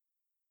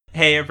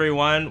Hey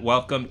everyone,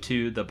 welcome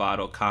to The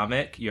Bottle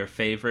Comic, your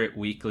favorite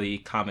weekly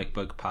comic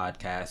book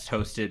podcast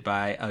hosted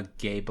by a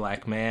gay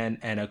black man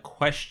and a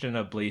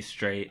questionably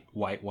straight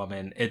white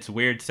woman. It's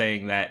weird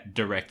saying that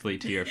directly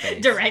to your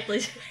face.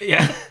 Directly.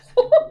 Yeah.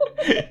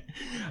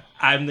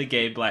 I'm the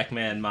gay black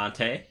man,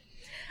 Monte.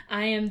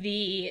 I am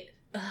the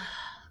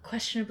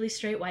questionably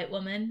straight white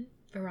woman,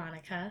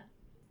 Veronica.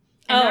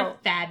 And our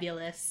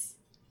fabulous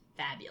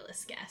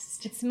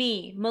guest. It's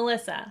me,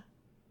 Melissa.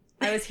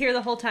 I was here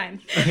the whole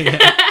time.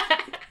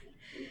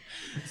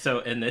 So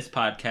in this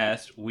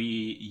podcast, we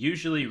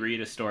usually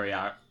read a story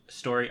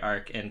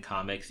arc in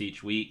comics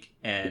each week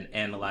and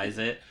analyze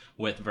it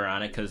with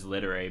Veronica's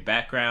literary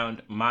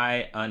background,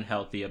 my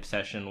unhealthy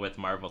obsession with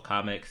Marvel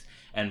Comics,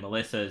 and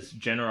Melissa's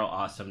general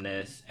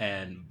awesomeness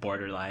and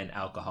borderline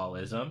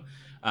alcoholism.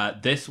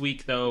 This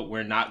week, though,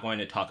 we're not going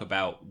to talk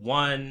about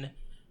one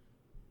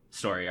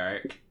story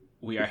arc.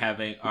 We are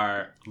having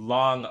our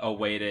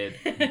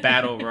long-awaited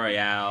Battle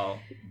Royale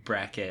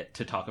bracket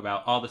to talk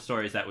about all the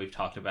stories that we've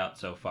talked about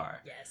so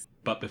far. Yes.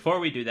 But before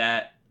we do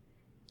that,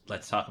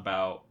 let's talk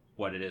about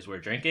what it is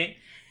we're drinking.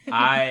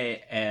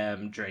 I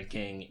am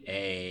drinking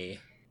a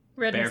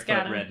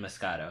Barefoot Red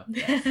Moscato.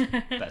 Yes,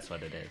 that's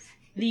what it is.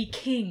 The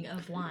king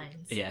of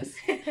wines. Yes.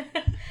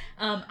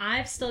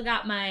 I've still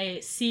got my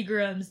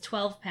Seagram's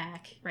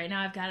 12-pack. Right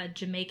now I've got a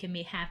Jamaica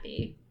Me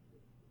Happy.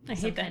 I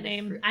hate that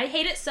name. I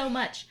hate it so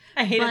much.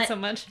 I hate it so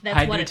much.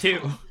 That's what it's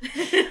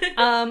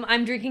called.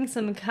 I'm drinking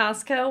some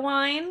Costco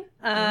wine.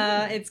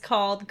 It's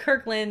called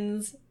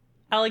Kirkland's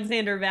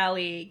Alexander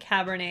Valley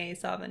Cabernet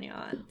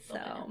Sauvignon.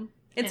 So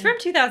it's from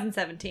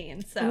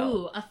 2017. So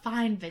ooh, a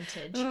fine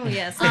vintage. Oh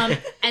yes.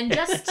 And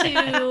just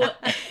to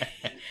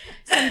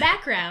some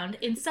background,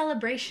 in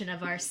celebration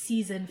of our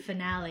season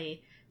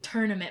finale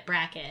tournament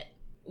bracket,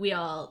 we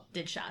all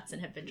did shots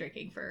and have been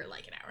drinking for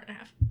like an hour and a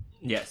half.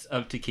 Yes,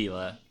 of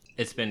tequila.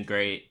 It's been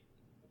great.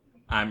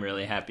 I'm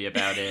really happy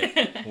about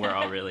it. We're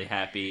all really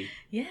happy.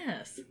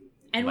 Yes.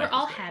 And we're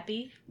all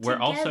happy we're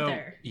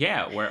together.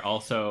 We're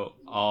also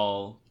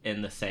all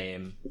in the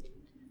same...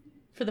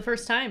 For the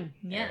first time.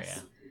 Yes.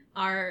 Area.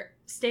 Our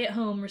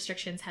stay-at-home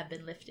restrictions have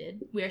been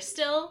lifted. We are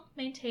still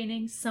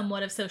maintaining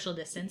somewhat of social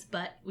distance,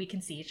 but we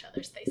can see each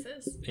other's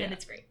faces, and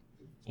it's great.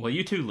 Well,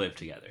 you two live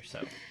together,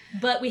 so...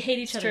 But we hate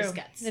each other's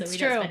guts, so we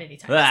don't spend any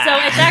time. So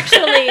it's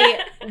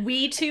actually,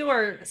 we two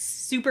are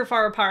super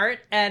far apart,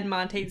 and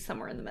Monte's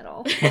somewhere in the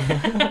middle.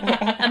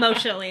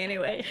 Emotionally,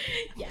 anyway.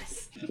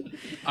 Yes.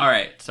 All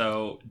right,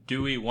 so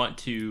do we want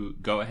to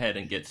go ahead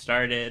and get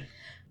started?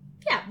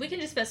 Yeah, we can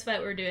just specify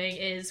what we're doing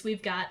is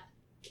we've got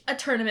a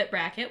tournament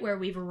bracket where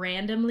we've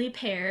randomly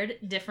paired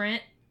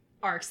different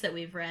arcs that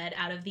we've read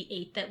out of the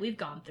 8 that we've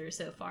gone through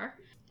so far.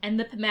 And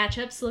the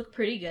matchups look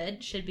pretty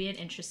good. Should be an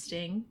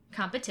interesting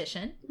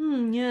competition.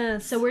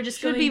 Yes. So we're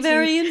just going to... Should be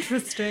very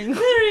interesting.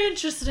 Very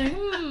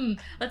interesting.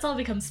 Let's all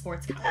become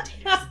sports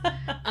commentators.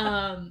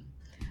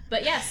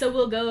 But yeah, so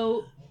we'll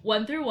go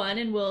 1 through 1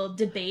 and we'll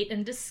debate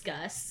and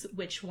discuss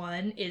which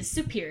one is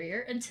superior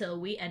until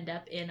we end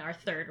up in our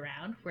 3rd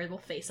round where we'll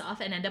face off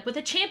and end up with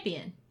a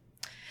champion.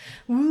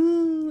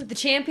 Woo! The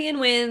champion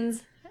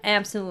wins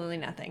absolutely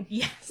nothing.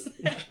 Yes.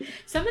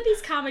 Some of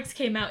these comics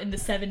came out in the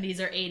 70s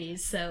or 80s,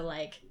 so,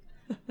 like,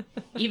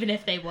 even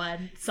if they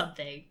won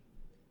something,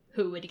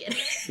 who would get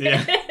it?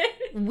 Yeah.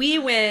 We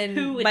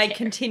win by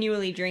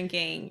continually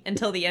drinking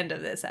until the end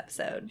of this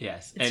episode.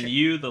 Yes, and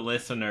you, the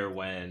listener,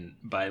 win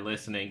by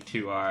listening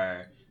to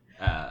our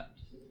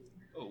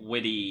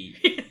witty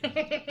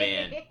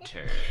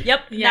banter.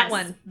 Yep, yes, that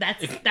one.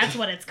 That's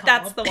what it's called.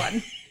 That's the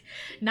one.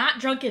 Not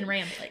drunken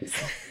ramblings.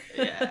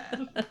 Yeah.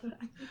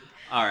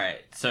 All right,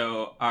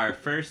 so our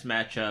first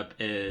matchup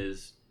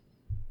is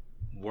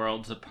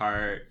Worlds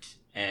Apart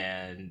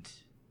and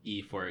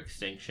E for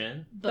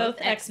Extinction. Both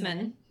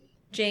X-Men.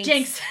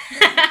 Jinx.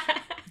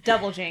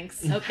 Double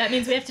jinx. Oh, that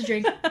means we have to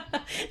drink.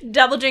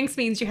 Double jinx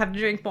means you have to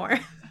drink more.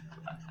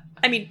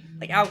 I mean,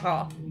 like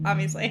alcohol,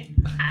 obviously.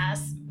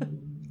 Ass.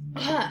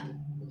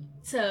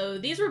 So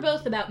these were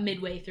both about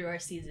midway through our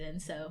season,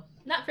 so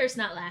not first,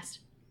 not last.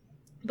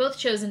 Both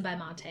chosen by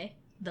Monte,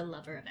 the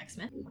lover of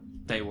X-Men.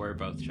 They were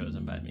both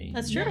chosen by me.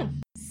 That's true.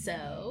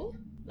 So,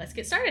 let's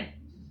get started.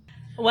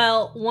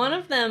 Well, one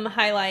of them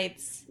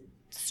highlights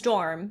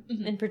Storm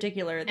in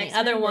particular. The X-Men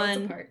other Worlds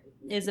one Apart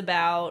is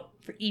about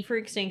E for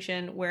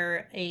Extinction,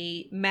 where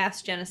a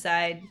mass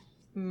genocide,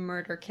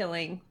 murder,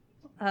 killing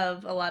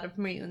of a lot of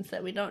mutants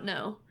that we don't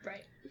know.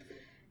 Right.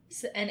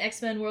 So, and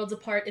X-Men Worlds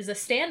Apart is a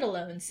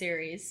standalone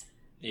series.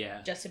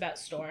 Yeah. Just about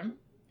Storm.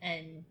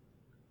 And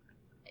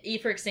E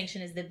for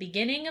Extinction is the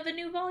beginning of a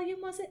new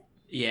volume, was it?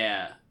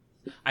 Yeah.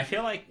 I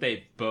feel like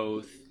they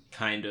both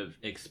kind of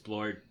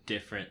explored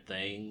different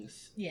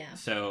things. Yeah.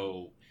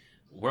 So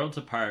Worlds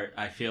Apart,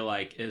 I feel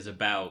like, is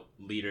about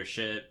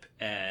leadership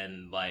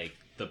and, like,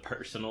 the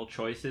personal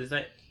choices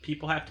that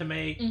people have to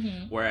make.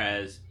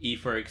 Whereas E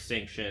for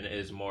Extinction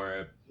is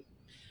more...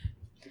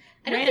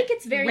 I don't think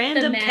it's very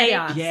random thematic.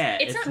 chaos. Yeah,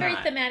 it's not very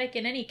thematic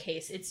in any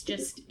case. It's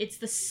just, it's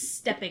the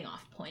stepping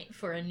off point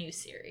for a new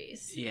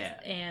series. Yeah.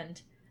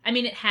 And I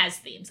mean, it has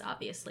themes,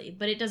 obviously,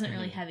 but it doesn't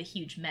really have a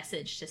huge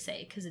message to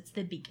say because it's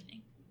the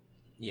beginning.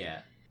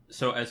 Yeah.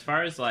 So as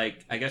far as,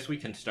 like, I guess we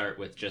can start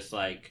with just,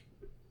 like,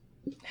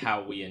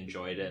 how we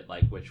enjoyed it.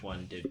 Like, which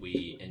one did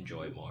we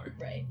enjoy more?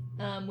 Right.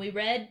 We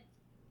read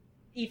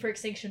E for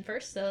Extinction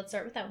first, so let's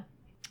start with that one.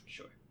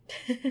 Sure.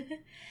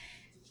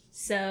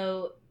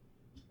 So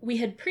we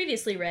had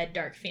previously read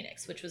Dark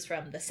Phoenix, which was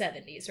from the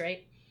 70s,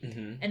 right?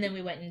 Mm-hmm. And then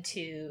we went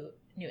into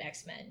New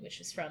X-Men, which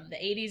was from the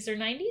 80s or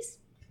 90s?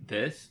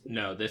 This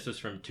was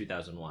from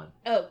 2001.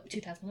 Oh,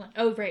 2001.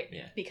 Oh, right.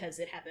 Yeah. Because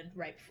it happened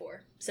right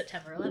before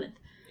September 11th.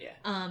 Yeah.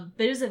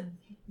 But it was a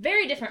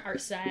very different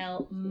art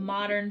style,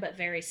 modern but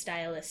very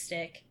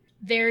stylistic.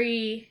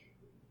 Very,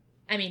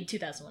 I mean,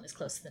 2001 is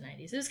close to the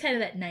 90s. It was kind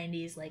of that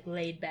 90s, like,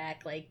 laid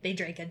back, like, they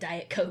drank a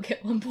Diet Coke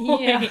at one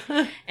point.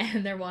 Yeah.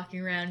 And they're walking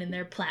around in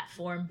their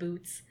platform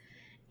boots.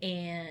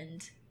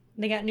 And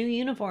They got new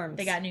uniforms.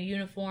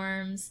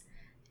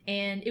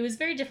 And it was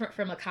very different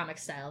from a comic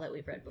style that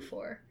we've read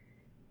before.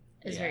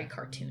 It was very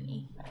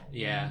cartoony.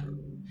 Yeah.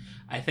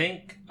 I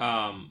think,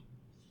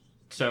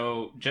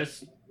 so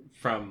just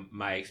from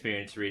my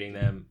experience reading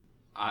them,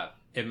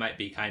 it might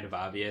be kind of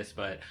obvious,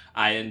 but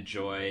I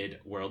enjoyed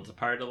Worlds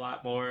Apart a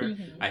lot more.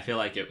 Mm-hmm. I feel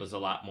like it was a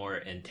lot more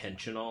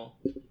intentional.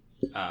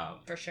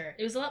 For sure.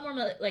 It was a lot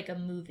more like a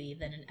movie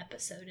than an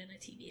episode in a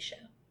TV show.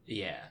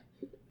 Yeah.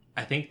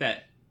 I think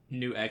that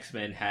New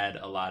X-Men had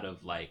a lot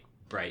of, like,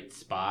 bright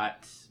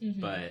spots,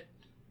 but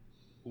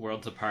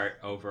Worlds Apart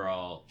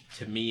overall,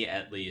 to me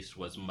at least,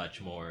 was much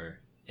more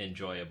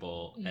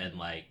enjoyable and,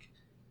 like...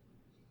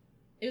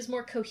 It was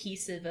more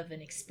cohesive of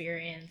an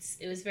experience.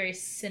 It was very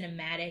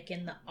cinematic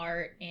in the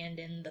art and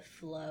in the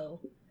flow.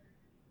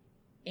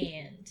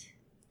 And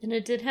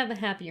it did have a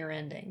happier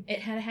ending. It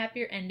had a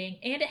happier ending,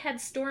 and it had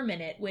Storm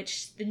in it,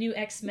 which the New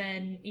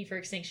X-Men E for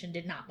Extinction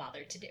did not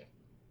bother to do.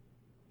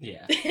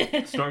 Yeah.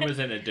 Storm was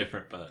in a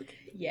different book.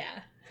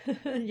 Yeah.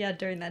 Yeah,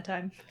 during that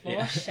time.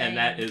 Yeah. And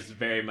that is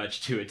very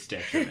much to its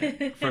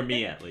detriment, for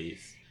me at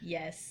least.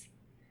 Yes.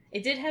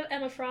 It did have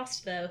Emma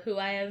Frost, though, who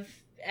I have,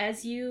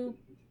 as you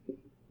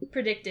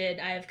predicted,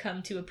 I have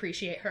come to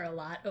appreciate her a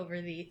lot over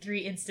the 3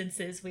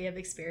 instances we have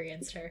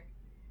experienced her.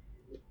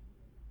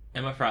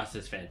 Emma Frost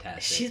is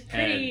fantastic. She's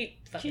pretty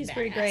fucking badass.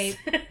 Pretty great.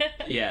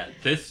 Yeah,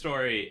 this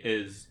story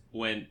is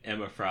when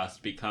Emma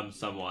Frost becomes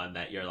someone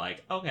that you're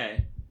like,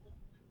 okay,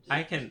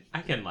 I can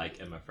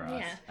like Emma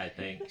Frost, Yeah. I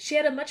think. She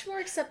had a much more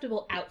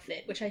acceptable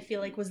outfit, which I feel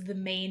like was the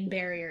main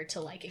barrier to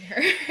liking her.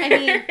 I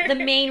mean, the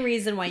main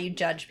reason why you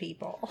judge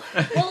people.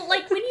 Well,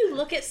 like, when you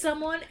look at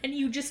someone and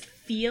you just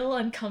feel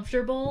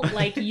uncomfortable,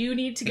 like, you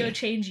need to go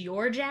change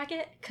your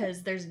jacket,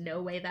 because there's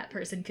no way that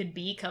person could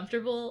be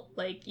comfortable.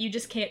 Like, you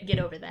just can't get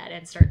over that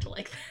and start to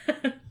like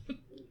that.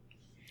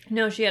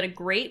 No, she had a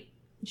great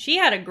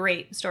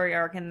story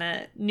arc in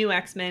the New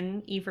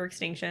X-Men, E for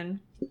Extinction,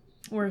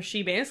 where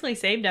she basically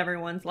saved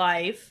everyone's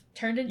life.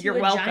 Turned into You're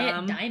a welcome.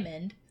 giant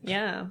diamond.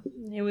 Yeah,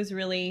 it was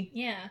really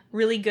Yeah.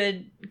 really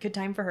good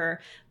time for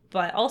her.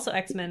 But also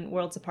X-Men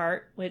Worlds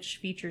Apart, which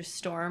features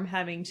Storm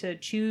having to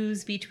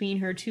choose between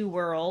her 2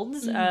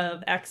 worlds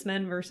of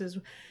X-Men versus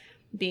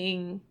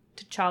being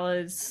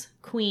T'Challa's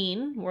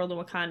queen, World of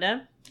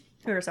Wakanda.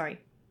 Wakanda.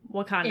 In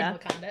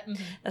Wakanda.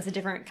 Mm-hmm. That's a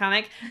different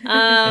comic.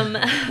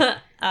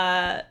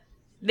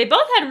 They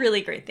both had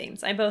really great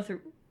themes. They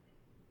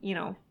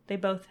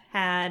both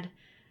had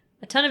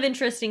a ton of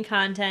interesting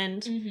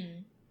content.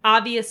 Mm-hmm.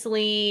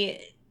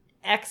 Obviously,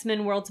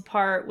 X-Men Worlds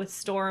Apart with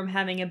Storm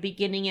having a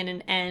beginning and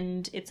an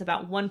end. It's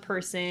about one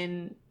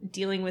person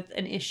dealing with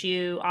an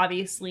issue.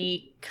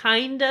 Obviously,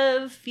 kind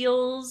of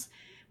feels,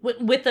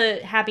 with a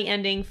happy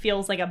ending,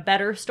 feels like a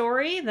better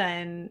story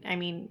than, I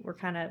mean, we're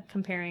kind of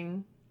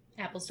comparing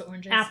Apples to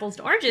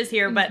oranges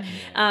here, but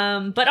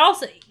but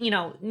also,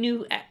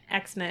 New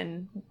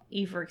X-Men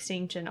E for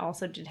Extinction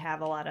also did have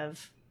a lot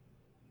of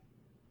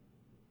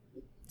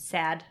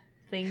sad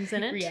things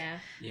in it. Yeah.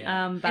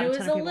 And it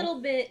was a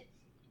little bit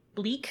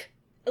bleak.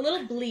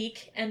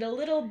 and a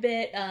little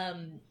bit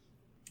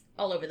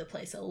all over the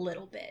place a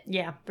little bit.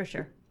 Yeah, for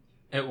sure.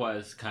 It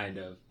was kind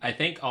of. I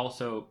think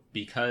also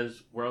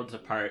because Worlds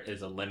Apart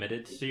is a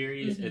limited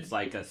series, it's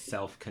like a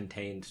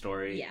self-contained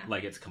story. Yeah.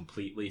 Like, it's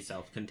completely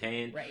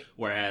self-contained. Right.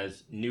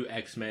 Whereas New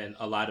X-Men,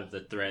 a lot of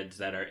the threads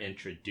that are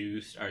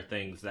introduced are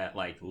things that,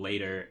 like,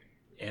 later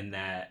in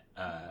that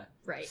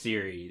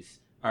series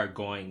are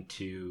going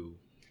to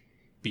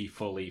be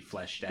fully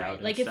fleshed out.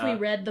 Right. Like, if we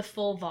read the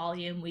full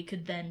volume, we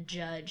could then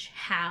judge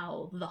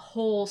how the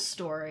whole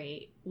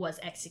story was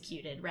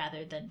executed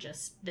rather than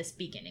just this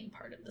beginning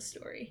part of the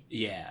story.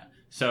 Yeah.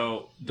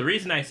 So the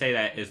reason I say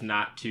that is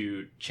not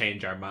to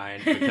change our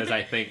mind, because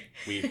I think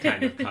we've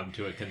kind of come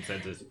to a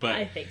consensus. But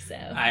I think so.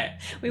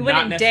 We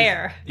wouldn't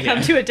dare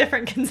come to a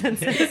different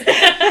consensus.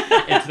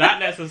 It's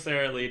not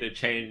necessarily to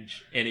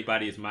change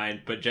anybody's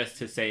mind, but just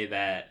to say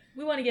that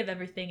we want to give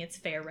everything its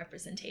fair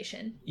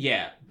representation.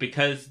 Yeah,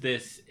 because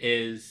this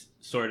is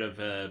sort of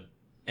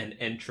an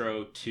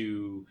intro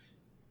to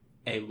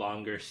a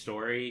longer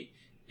story,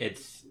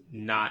 it's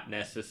not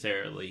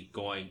necessarily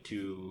going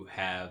to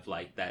have,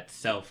 like, that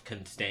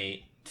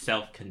self-contained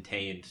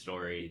self-contained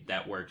story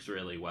that works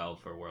really well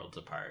for Worlds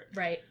Apart.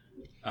 Right.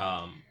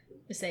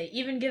 To say,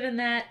 even given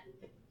that,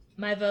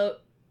 my vote,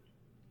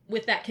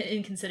 with that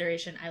in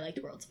consideration, I liked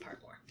Worlds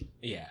Apart more.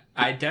 Yeah,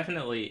 I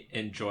definitely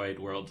enjoyed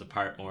Worlds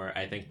Apart more.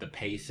 I think the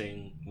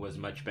pacing was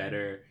much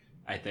better.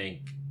 I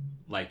think,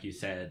 like you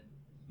said,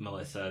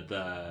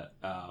 Melissa,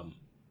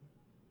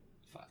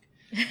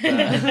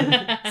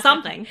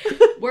 something.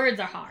 Words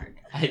are hard.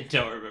 I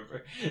don't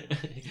remember.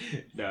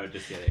 No,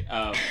 just kidding.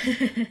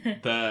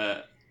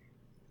 The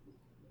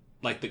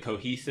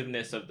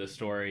cohesiveness of the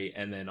story,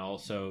 and then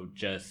also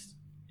just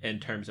in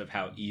terms of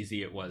how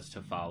easy it was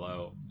to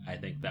follow, I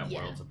think that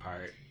Worlds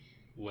Apart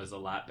was a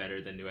lot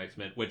better than New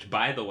X-Men, which,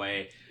 by the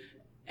way,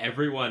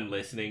 everyone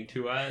listening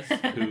to us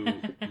who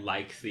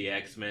likes the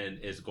X-Men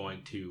is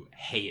going to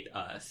hate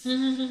us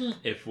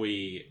if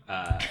we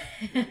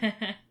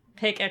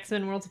pick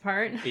X-Men Worlds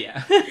Apart.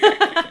 Yeah.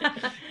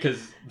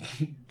 Because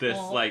this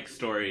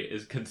story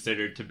is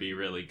considered to be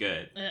really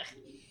good. Ugh.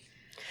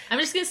 I'm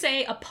just going to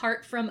say,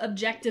 apart from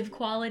objective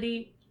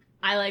quality,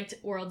 I liked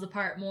Worlds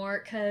Apart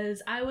more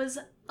because I was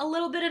a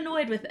little bit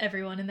annoyed with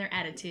everyone and their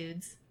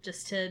attitudes,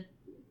 just to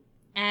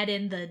add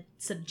in the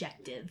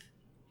subjective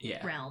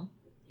realm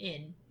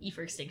in E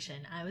for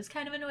Extinction. I was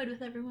kind of annoyed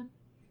with everyone.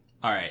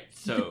 All right,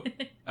 so...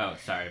 Oh,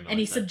 sorry, Melissa.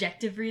 Any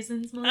subjective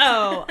reasons,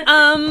 Melissa?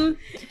 Oh,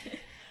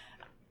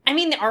 I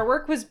mean, the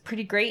artwork was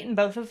pretty great in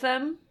both of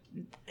them,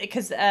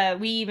 because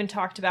we even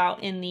talked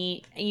about in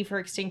the E for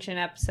Extinction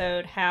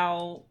episode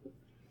how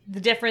the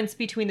difference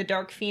between the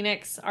Dark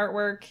Phoenix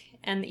artwork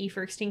and the E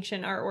for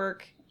Extinction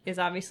artwork is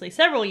obviously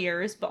several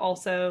years, but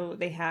also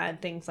they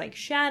had things like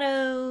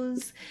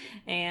shadows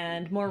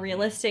and more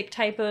realistic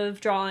type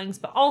of drawings,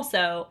 but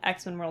also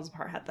X-Men Worlds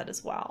Apart had that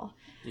as well.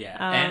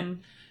 Yeah,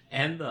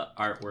 and the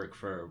artwork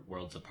for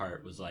Worlds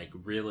Apart was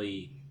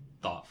really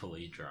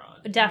thoughtfully drawn.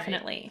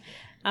 Definitely.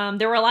 Right.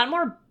 There were a lot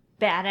more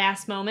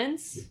badass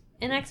moments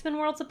in X-Men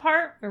Worlds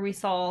Apart, where we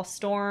saw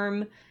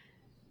Storm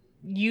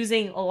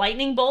using a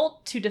lightning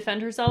bolt to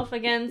defend herself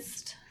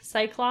against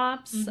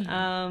Cyclops.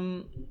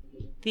 Mm-hmm.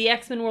 The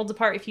X-Men Worlds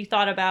Apart, if you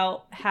thought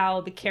about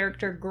how the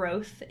character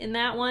growth in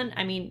that one,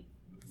 I mean,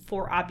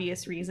 for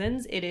obvious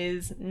reasons, it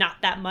is not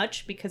that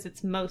much because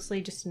it's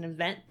mostly just an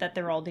event that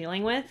they're all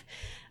dealing with.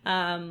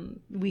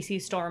 We see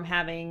Storm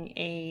having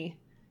a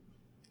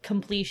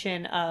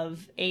completion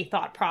of a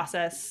thought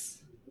process,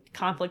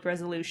 conflict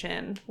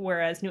resolution,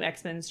 whereas New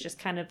X-Men's just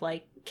kind of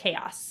like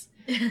chaos.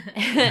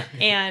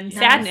 And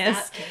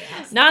sadness,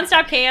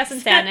 non-stop chaos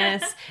and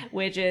sadness,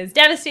 which is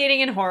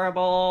devastating and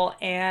horrible.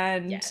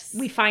 And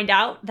we find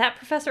out that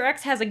Professor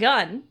X has a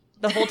gun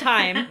the whole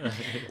time,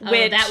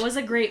 which that was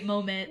a great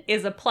moment.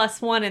 Is a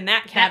 +1 in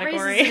that category.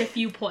 That raises a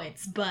few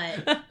points,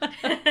 but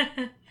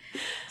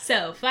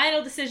so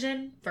final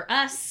decision for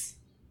us.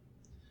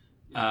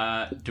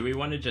 Do we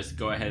want to just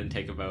go ahead and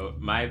take a vote?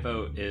 My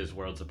vote is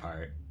Worlds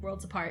Apart.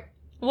 Worlds Apart.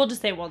 We'll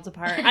just say Worlds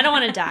Apart. I don't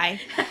want to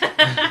die.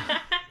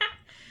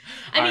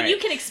 I mean, you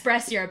can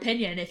express your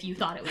opinion if you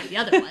thought it was the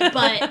other one,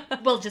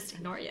 but we'll just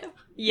ignore you.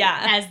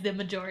 Yeah. As the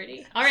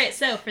majority. All right,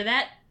 so for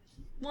that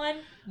one,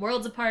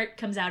 Worlds Apart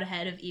comes out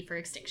ahead of E for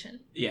Extinction.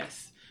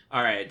 Yes.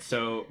 All right,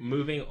 so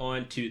moving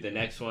on to the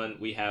next one,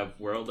 we have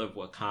World of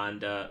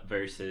Wakanda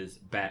versus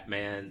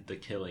Batman, the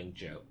Killing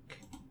Joke.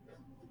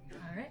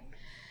 All right.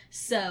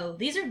 So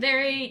these are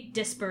very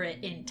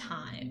disparate in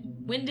time.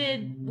 When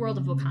did World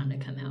of Wakanda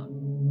come out?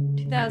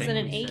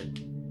 2008?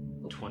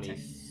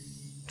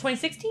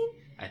 2016?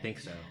 I think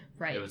so.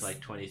 Right. It was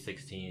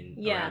 2016,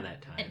 yeah, around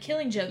that time. And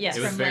Killing Joke is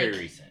it was from very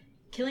recent.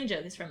 Killing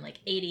Joke is from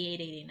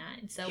 88,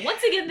 89. So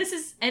once again, this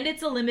is, and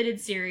it's a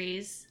limited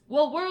series.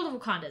 Well, World of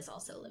Wakanda is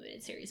also a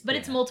limited series, but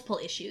it's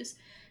multiple issues.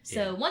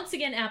 So once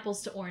again,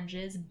 apples to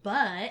oranges,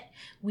 but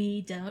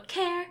we don't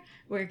care.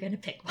 We're going to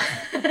pick one.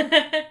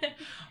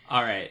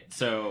 All right.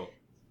 So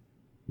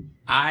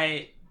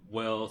I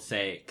will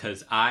say,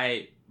 because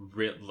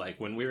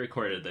when we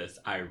recorded this,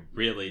 I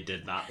really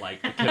did not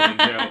like the Killing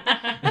Joke.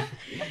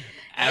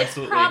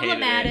 Absolutely, it's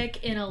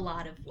problematic in a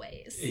lot of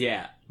ways.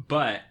 Yeah,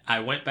 but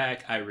I went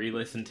back, I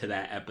re-listened to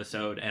that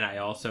episode, and I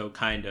also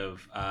kind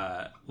of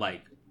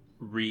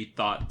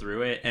rethought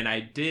through it, and I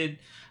do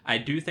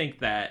think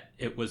that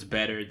it was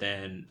better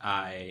than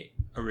I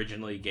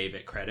originally gave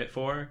it credit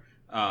for.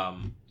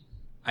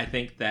 I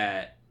think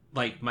that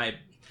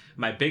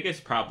my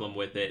biggest problem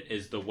with it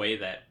is the way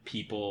that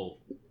people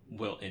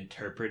will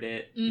interpret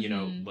it,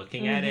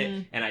 looking at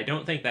it, and I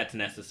don't think that's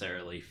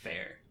necessarily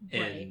fair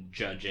in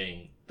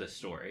judging the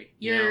story.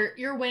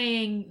 You're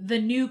weighing the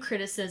new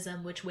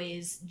criticism, which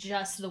weighs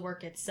just the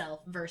work itself,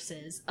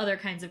 versus other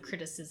kinds of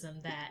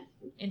criticism that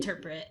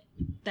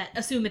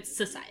assume its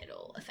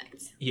societal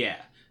effects. Yeah.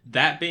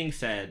 That being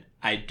said,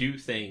 I do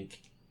think,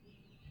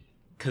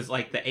 because the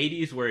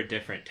 80s were a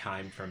different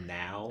time from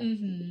now,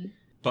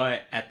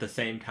 but at the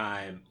same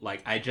time,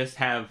 I just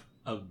have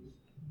a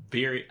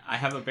very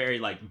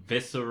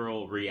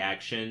visceral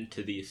reaction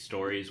to these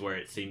stories where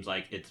it seems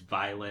like it's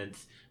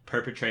violence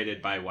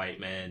perpetrated by white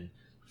men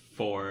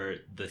for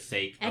the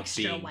sake of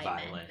being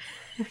violent.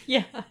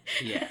 Yeah.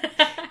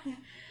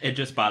 It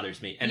just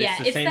bothers me. And Yeah,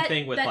 it's the same that-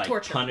 thing with that like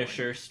torture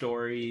Punisher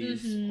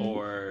stories Mhm.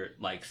 or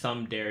like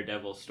some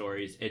Daredevil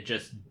stories. It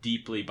just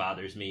deeply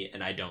bothers me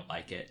and I don't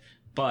like it.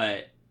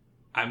 But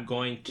I'm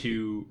going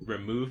to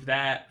remove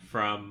that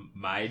from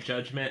my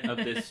judgment of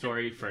this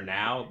story for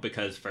now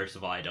because first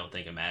of all, I don't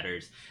think it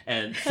matters.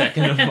 And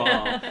second of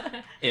all,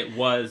 it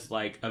was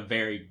like a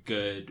very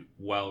good,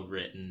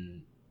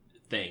 well-written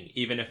thing.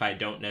 Even if I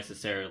don't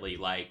necessarily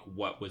like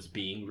what was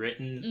being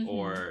written Mhm.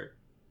 or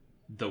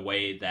the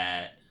way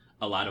that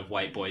a lot of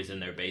white boys in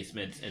their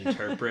basements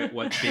interpret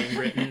what's being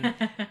written,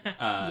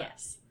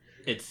 Yes.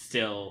 it's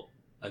still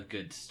a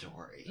good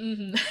story.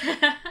 Mm-hmm.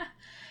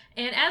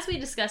 And as we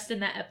discussed in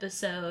that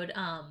episode,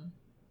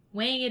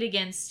 weighing it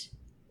against,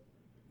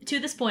 to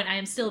this point, I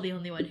am still the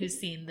only one who's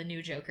seen the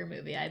new Joker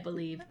movie, I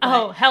believe. But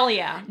Oh, hell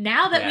yeah.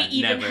 now that we Yeah,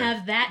 even never.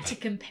 have that to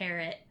compare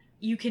it,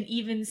 you can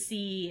even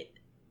see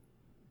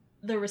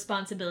the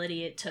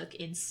responsibility it took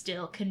in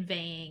still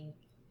conveying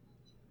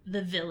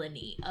the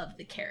villainy of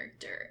the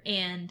character.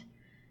 And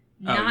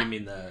Oh, you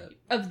mean the...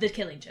 of the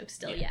Killing Joke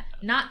still, yeah.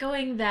 Not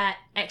going that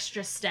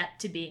extra step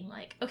to being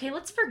like, okay,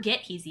 let's forget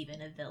he's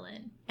even a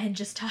villain and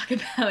just talk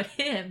about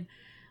him.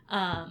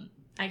 I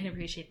can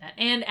appreciate that.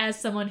 And as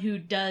someone who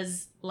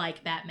does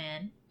like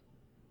Batman,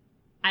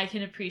 I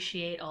can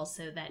appreciate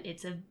also that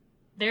it's a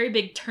very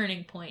big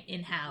turning point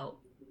in how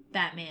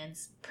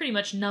Batman's pretty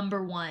much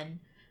number one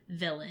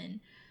villain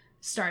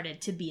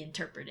started to be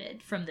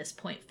interpreted from this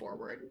point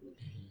forward.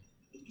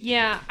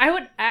 Yeah, I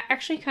would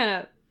actually kind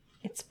of...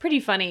 It's pretty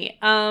funny,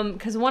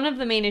 because one of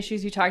the main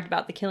issues you talked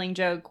about, the Killing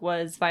Joke,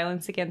 was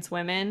violence against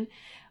women,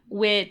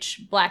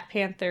 which Black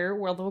Panther,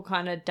 World of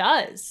Wakanda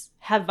does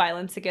have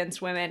violence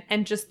against women,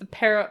 and just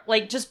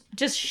the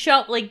just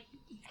show, like,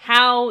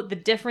 how the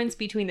difference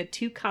between the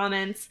two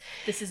comments...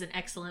 This is an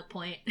excellent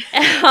point.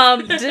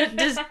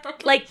 just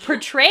like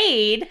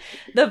portrayed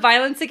the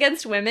violence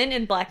against women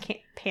in Black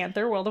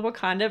Panther, World of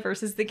Wakanda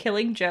versus the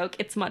Killing Joke.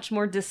 It's much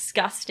more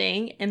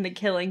disgusting in the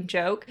Killing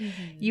Joke.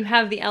 Mm-hmm. You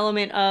have the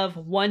element of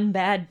one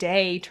bad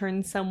day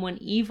turns someone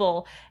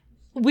evil,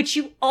 which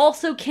you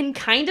also can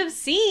kind of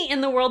see in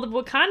the World of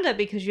Wakanda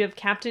because you have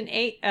Captain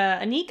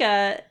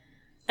Anika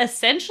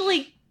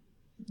essentially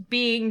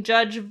being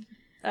judge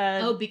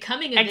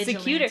becoming a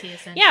executor. vigilante,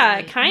 essentially.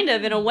 Yeah, kind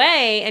of, in a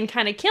way, and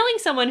kind of killing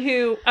someone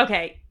who,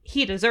 okay,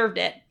 he deserved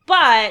it.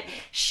 But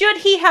should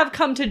he have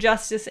come to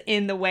justice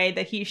in the way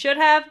that he should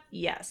have?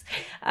 Yes.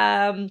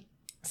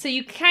 So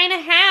you kind of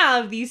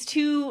have these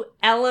two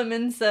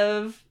elements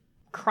of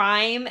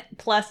crime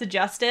plus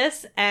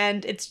justice,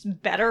 and it's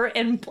better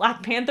in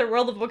Black Panther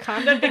World of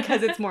Wakanda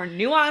because it's more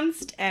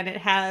nuanced and it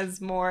has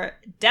more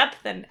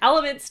depth and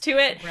elements to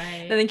it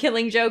Right. than the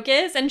Killing Joke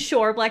is. And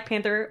sure, Black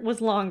Panther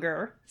was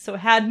longer, so it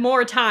had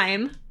more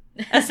time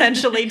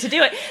essentially to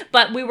do it.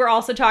 But we were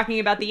also talking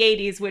about the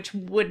 80s, which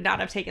would not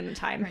have taken the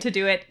time Right. to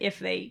do it if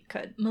they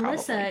could.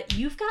 Melissa, probably.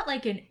 you've got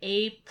like an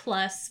A+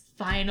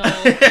 final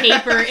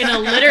paper in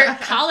a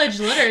college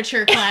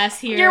literature class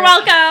here. You're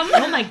welcome.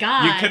 Oh my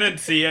god. You couldn't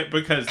see it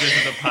because this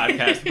is a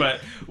podcast,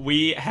 but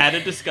we had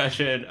a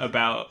discussion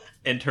about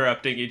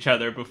interrupting each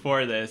other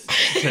before this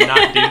to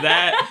not do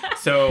that.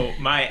 So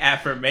my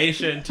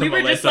affirmation to We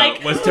were just Melissa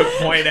like- was to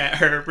point at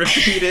her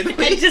repeatedly.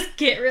 I just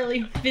get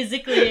really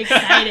physically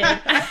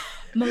excited.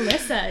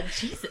 Melissa,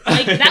 Jesus.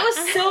 Like, that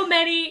was so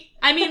many.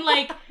 I mean,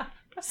 like,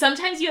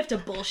 sometimes you have to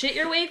bullshit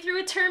your way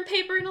through a term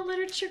paper in a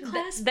literature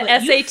class. The but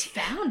SAT you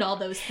found all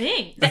those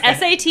things. The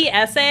SAT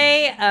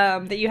essay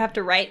that you have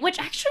to write, which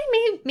actually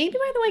maybe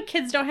by the way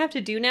kids don't have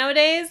to do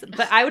nowadays,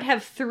 but I would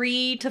have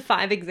 3 to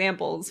 5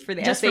 examples for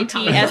the Just from SAT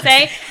comic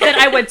essay that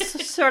I would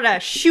sort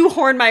of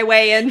shoehorn my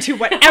way into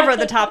whatever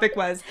the topic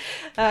was.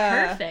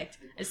 Perfect.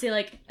 I see,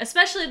 like,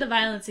 especially the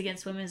violence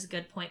against women is a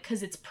good point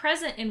because it's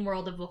present in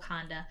World of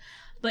Wakanda,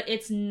 but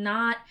it's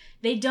not,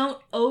 they don't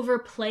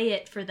overplay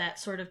it for that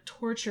sort of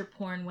torture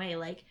porn way.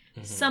 Like,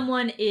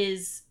 someone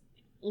is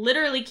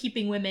literally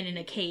keeping women in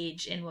a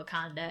cage in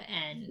Wakanda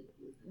and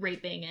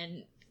raping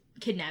and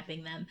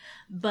kidnapping them,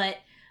 but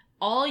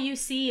all you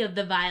see of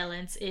the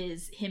violence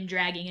is him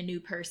dragging a new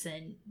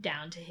person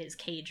down to his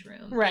cage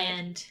room. Right.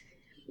 And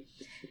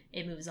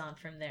it moves on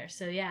from there.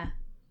 So, yeah.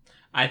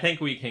 I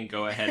think we can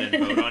go ahead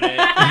and vote on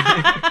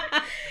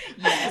it.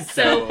 Yes.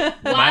 So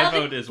my while the-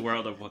 vote is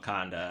World of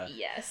Wakanda.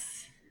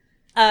 Yes.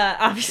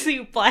 Obviously,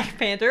 Black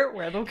Panther,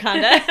 World of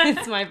Wakanda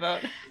is my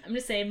vote. I'm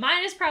gonna say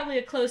mine is probably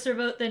a closer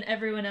vote than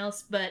everyone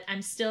else, but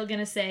I'm still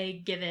gonna say,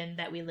 given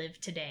that we live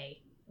today,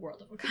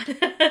 World of Wakanda.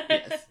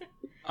 Yes.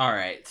 All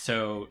right.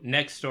 So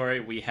next story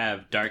we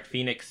have Dark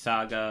Phoenix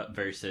Saga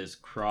versus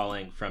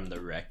Crawling from the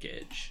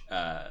Wreckage.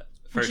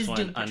 First is one,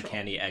 Doom Patrol.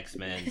 Uncanny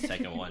X-men.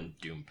 Second one,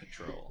 Doom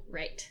Patrol.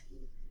 Right.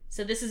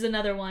 So this is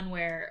another one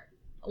where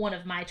one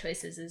of my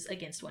choices is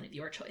against one of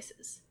your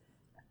choices.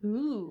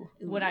 Ooh,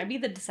 would I be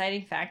the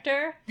deciding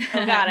factor?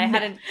 Oh god, I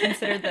hadn't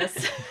considered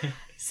this.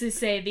 So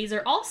say these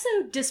are also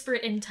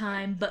disparate in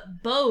time,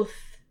 but both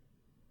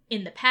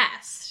in the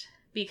past.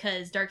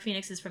 Because Dark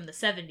Phoenix is from the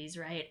 70s,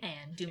 right?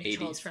 And Doom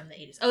Patrol is 80s. from the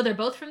 80s. Oh, they're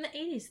both from the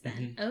 80s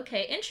then.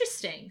 Okay,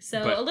 interesting.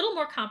 So But- a little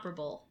more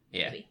comparable,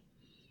 Yeah. maybe.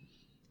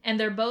 And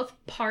they're both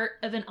part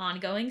of an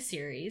ongoing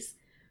series,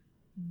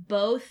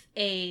 both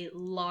a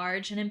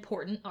large and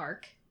important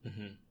arc.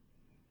 Mm-hmm.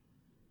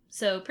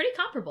 So pretty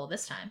comparable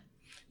this time.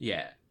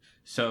 Yeah.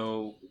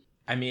 So,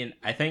 I mean,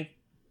 I think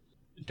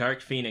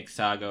Dark Phoenix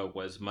Saga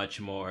was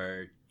much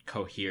more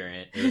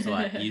coherent. It was a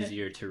lot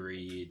easier to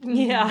read.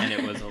 Yeah. And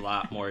it was a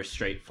lot more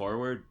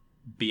straightforward.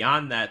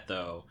 Beyond that,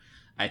 though,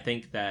 I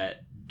think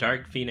that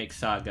Dark Phoenix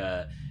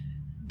Saga,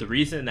 the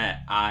reason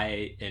that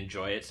I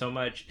enjoy it so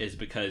much is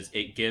because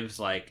it gives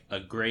like a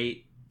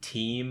great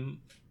team.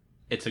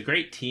 It's a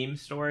great team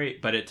story,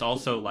 but it's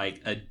also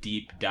like a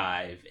deep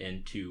dive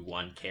into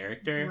one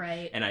character.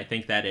 Right. And I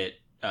think that it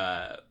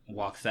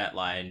walks that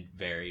line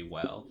very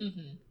well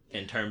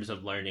in terms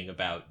of learning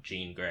about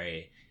Jean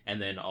Grey,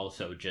 and then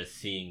also just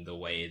seeing the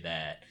way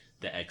that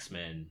the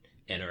X-Men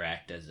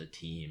interact as a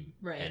team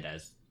and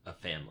as a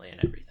family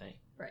and everything.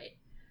 Right.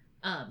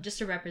 Just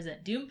to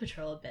represent Doom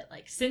Patrol a bit,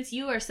 like, since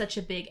you are such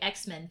a big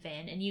X-Men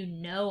fan and you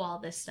know all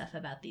this stuff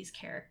about these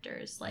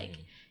characters, like,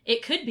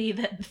 it could be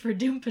that for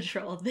Doom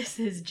Patrol, this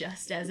is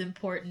just as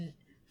important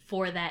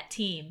for that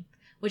team,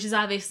 which is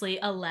obviously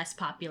a less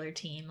popular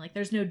team. Like,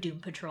 there's no Doom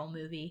Patrol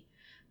movie.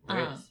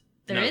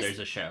 There's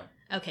a show.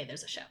 Okay,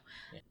 there's a show.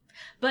 Yeah.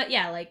 But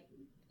yeah, like,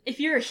 if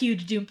you're a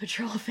huge Doom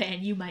Patrol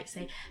fan, you might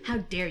say, how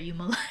dare you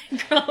malign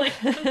Crawling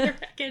from the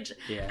Wreckage?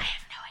 Yeah. I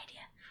have no idea.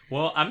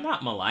 Well, I'm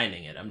not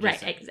maligning it. I'm just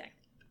saying. Exactly.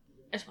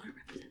 I just want to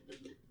represent.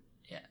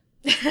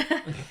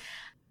 Yeah.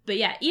 But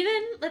yeah,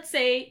 even, let's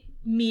say,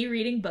 me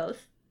reading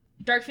both,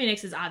 Dark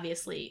Phoenix is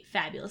obviously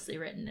fabulously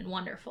written and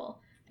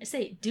wonderful. I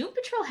say, Doom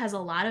Patrol has a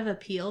lot of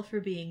appeal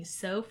for being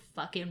so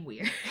fucking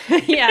weird.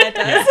 Yeah, it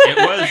does. Yeah,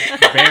 it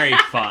was very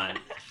fun.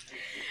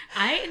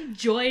 I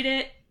enjoyed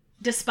it,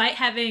 despite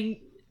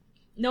having...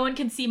 No one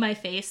can see my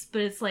face,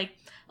 but it's like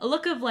a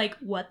look of like,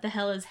 what the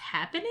hell is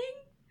happening?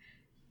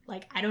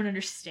 Like, I don't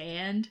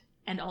understand,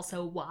 and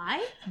also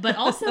why, but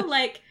also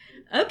like,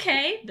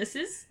 okay, this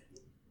is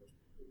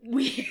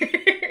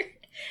weird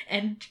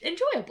and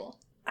enjoyable.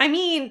 I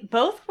mean,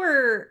 both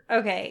were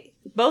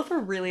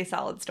really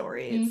solid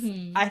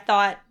stories. I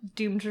thought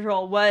Doom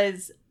Patrol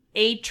was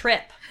a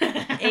trip,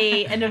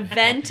 an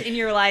event in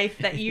your life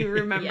that you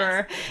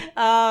remember. Yes.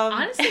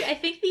 Honestly, I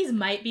think these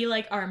might be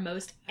like our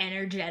most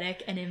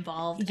energetic and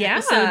involved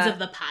episodes of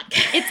the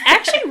podcast. It's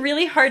actually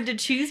really hard to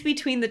choose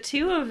between the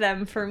two of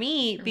them for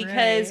me,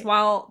 because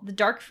while the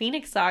Dark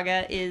Phoenix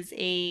Saga is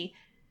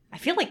I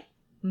feel like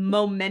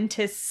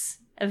momentous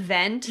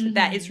event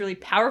that is really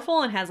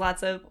powerful and has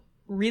lots of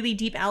really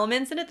deep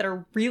elements in it that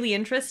are really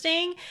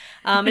interesting.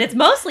 And it's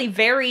mostly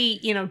very,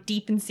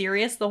 deep and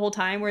serious the whole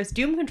time, whereas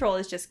Doom Patrol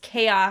is just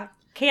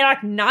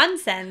chaotic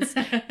nonsense,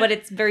 but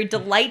it's very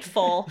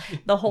delightful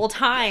the whole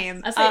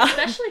time. I'll say,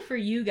 especially for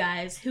you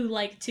guys who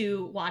like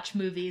to watch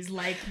movies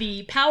like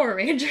the Power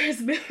Rangers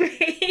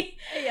movie.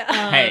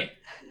 Hey,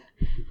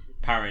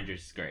 Power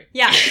Rangers is great.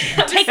 Yeah,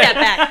 take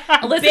that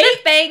back.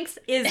 Elizabeth Banks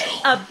is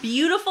a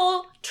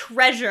beautiful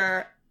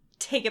treasure.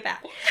 Take it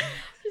back.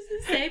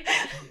 Say,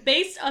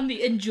 based on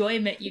the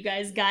enjoyment you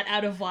guys got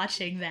out of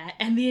watching that,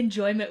 and the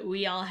enjoyment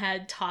we all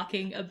had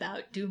talking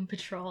about Doom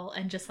Patrol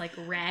and just like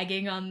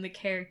ragging on the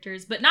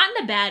characters, but not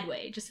in a bad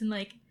way, just in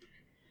like,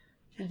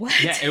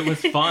 what? Yeah, it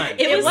was fun.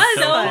 It was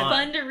so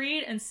fun to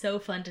read and so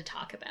fun to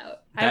talk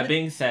about. That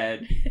being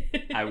said,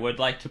 I would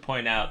like to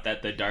point out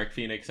that the Dark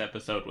Phoenix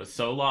episode was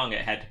so long it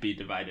had to be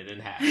divided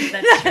in half.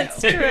 That's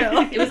true.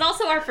 It was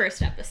also our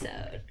first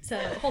episode, so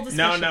hold a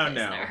special place in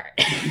our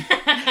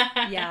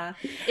heart. Yeah.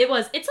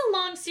 It's a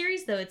long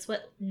series, though. It's,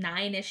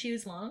 9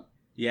 issues long?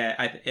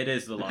 Yeah, it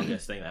is the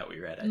longest thing that we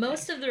read.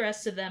 Most of the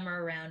rest of them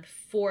are around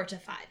 4 to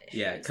 5 issues.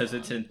 Yeah, because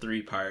it's in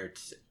 3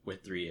 parts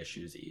with 3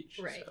 issues each.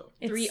 Right. So.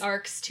 3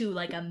 arcs to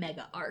like a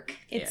mega arc.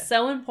 It's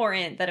so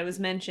important that it was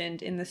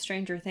mentioned in the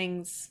Stranger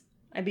Things,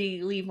 I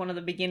believe, one of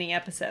the beginning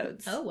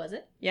episodes. Oh, was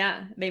it?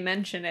 Yeah, they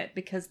mention it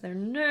because they're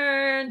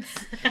nerds.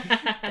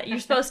 That you're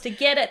supposed to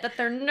get it, that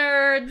they're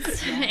nerds.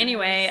 Yes.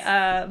 Anyway,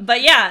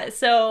 but yeah,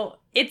 so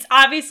it's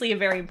obviously a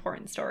very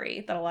important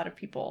story that a lot of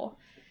people,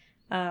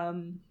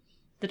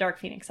 the Dark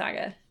Phoenix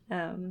Saga.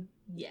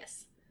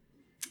 Yes.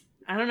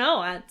 I don't know.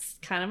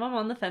 I'm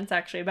on the fence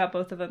actually about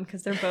both of them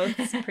because they're both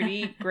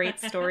pretty great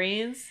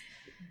stories.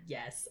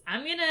 Yes.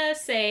 I'm gonna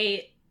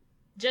say,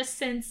 just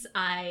since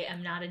I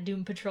am not a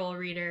Doom Patrol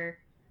reader,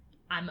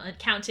 I'm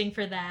accounting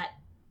for that,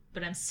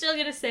 but I'm still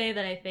gonna say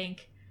that I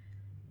think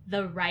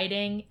the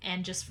writing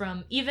and just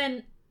from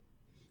even,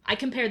 I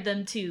compared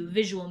them to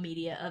visual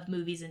media of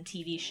movies and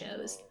TV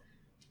shows.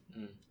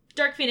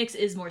 Dark Phoenix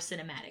is more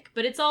cinematic,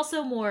 but it's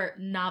also more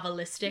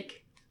novelistic,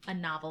 a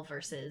novel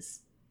versus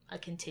a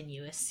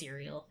continuous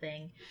serial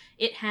thing.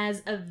 It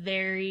has a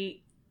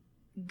very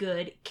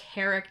good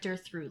character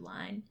through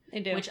line,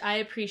 which I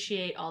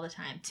appreciate all the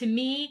time. To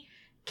me,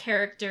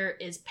 character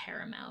is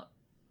paramount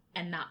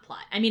and not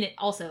plot. I mean, it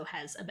also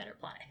has a better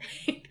plot,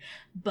 I think.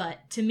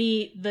 But to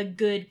me, the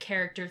good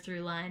character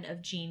through line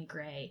of Jean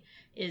Grey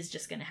is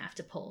just going to have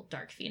to pull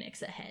Dark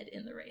Phoenix ahead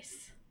in the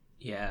race.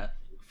 Yeah.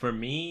 For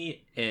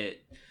me,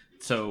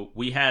 So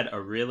we had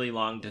a really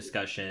long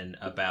discussion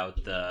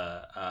about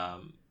the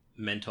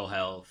mental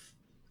health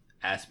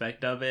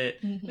aspect of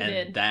it,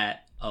 and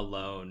that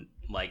alone,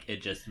 like,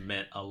 it just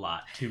meant a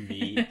lot to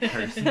me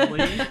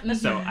personally.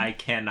 So I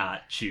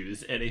cannot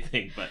choose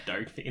anything but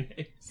Dark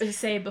Phoenix. To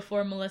say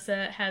before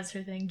Melissa has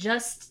her thing,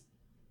 just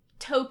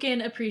token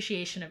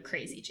appreciation of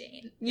Crazy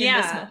Jane in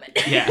this moment.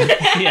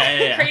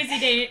 Yeah.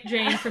 Crazy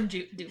Jane from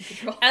Doom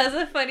Patrol. As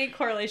a funny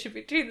correlation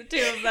between the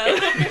two of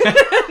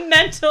them.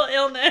 Mental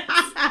illness.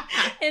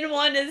 And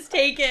one is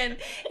taken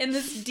in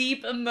this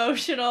deep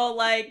emotional,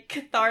 like,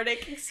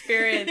 cathartic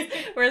experience.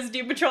 Whereas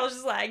Doom Patrol is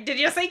just like, did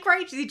you say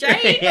Crazy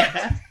Jane?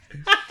 Yeah.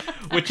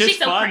 Which is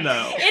fun,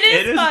 though.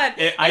 It is fun.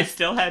 I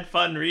still had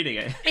fun reading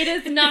it. It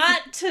is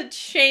not to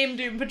shame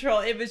Doom Patrol.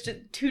 It was just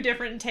two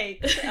different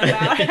takes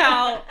about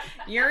how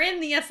you're in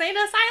the insane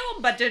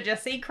asylum, but did you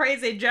see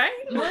Crazy Jane?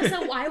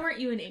 Melissa, why weren't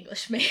you an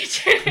English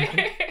major?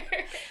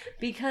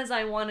 Because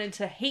I wanted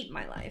to hate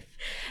my life.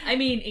 I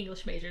mean,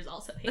 English majors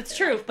also hate That's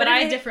their true, life, but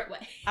in a different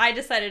way. I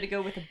decided to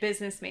go with a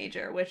business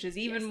major, which is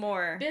even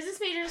more... Business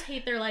majors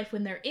hate their life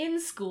when they're in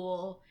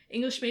school.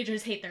 English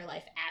majors hate their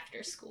life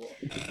after school.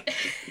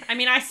 I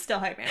mean, I still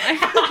hate my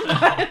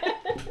life.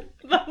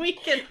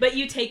 But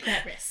you take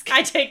that risk.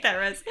 I take that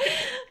risk.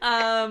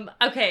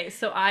 Okay,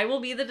 so I will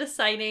be the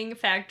deciding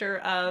factor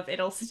of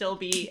it'll still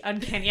be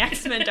Uncanny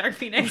X-men, Dark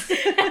Phoenix.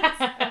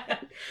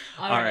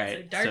 All right,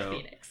 so Dark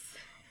Phoenix.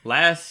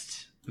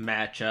 Last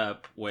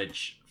matchup,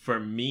 which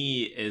for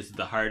me is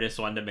the hardest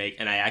one to make,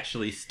 and I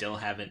actually still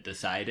haven't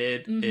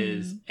decided,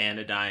 is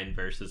Anodyne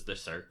versus the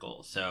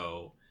Circle.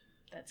 So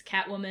that's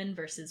Catwoman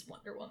versus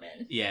Wonder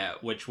Woman. Yeah,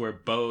 which were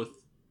both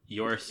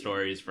your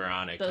stories,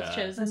 Veronica. Both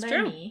chosen That's by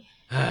true. me.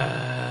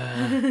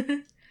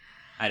 I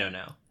don't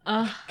know.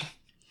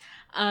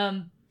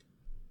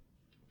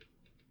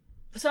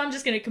 So I'm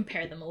just going to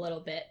compare them a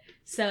little bit.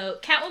 So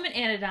Catwoman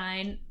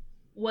Anodyne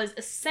was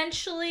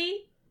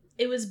essentially,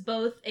 it was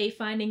both a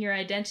finding your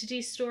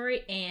identity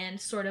story and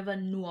sort of a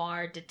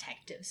noir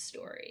detective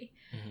story.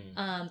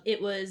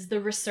 It was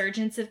the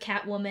resurgence of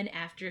Catwoman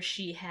after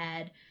she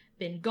had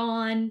been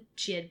gone.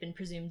 She had been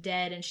presumed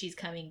dead, and she's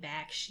coming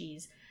back.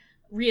 She's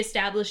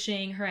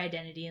reestablishing her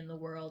identity in the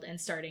world and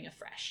starting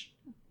afresh.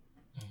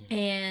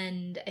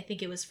 And I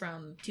think it was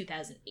from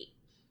 2008.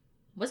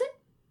 Was it?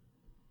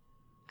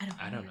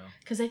 I don't know.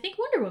 Because I think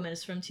Wonder Woman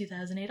is from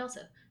 2008 also.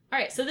 All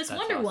right, so That's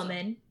Wonder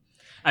Woman...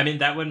 I mean,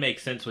 that would make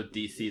sense with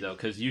DC, though,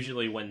 because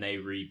usually when they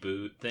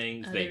reboot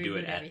things, they do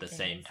it at the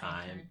same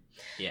time.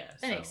 Yeah,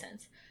 that makes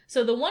sense.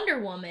 So the Wonder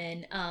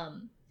Woman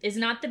is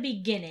not the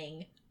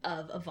beginning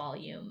of a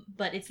volume,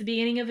 but it's the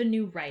beginning of a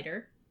new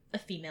writer, a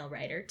female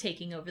writer,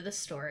 taking over the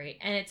story,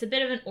 and it's a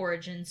bit of an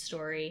origin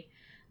story,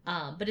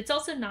 but it's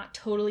also not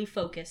totally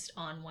focused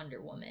on Wonder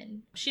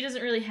Woman. She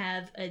doesn't really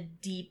have a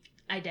deep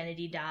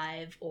identity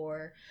dive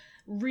or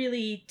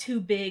really too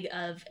big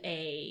of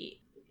a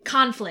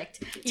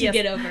conflict to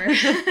get over.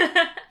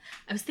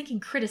 I was thinking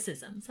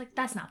criticism. It's like,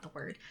 that's not the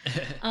word.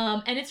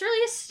 And it's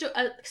really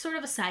a sort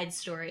of a side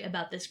story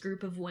about this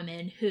group of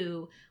women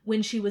who,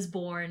 when she was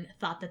born,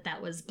 thought that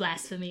that was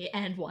blasphemy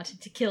and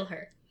wanted to kill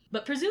her.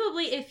 But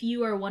presumably, if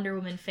you are a Wonder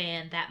Woman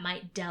fan, that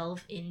might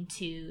delve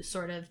into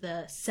sort of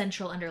the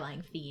central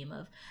underlying theme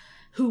of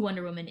who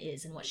Wonder Woman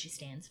is and what she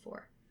stands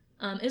for.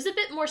 It was a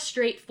bit more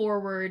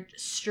straightforward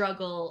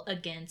struggle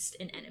against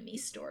an enemy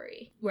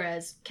story,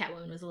 whereas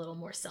Catwoman was a little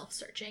more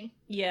self-searching.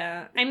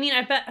 Yeah, I mean,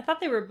 I thought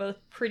they were both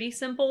pretty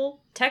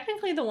simple.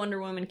 Technically, the Wonder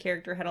Woman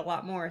character had a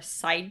lot more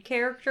side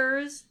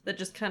characters that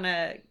just kind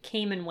of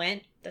came and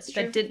went. That's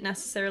true. That didn't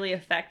necessarily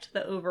affect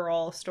the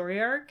overall story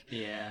arc.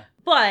 Yeah.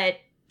 But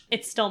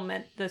it still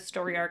meant the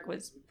story arc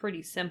was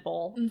pretty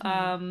simple.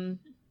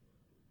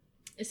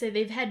 So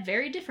they've had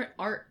very different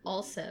art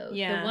also.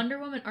 Yeah. The Wonder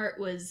Woman art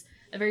was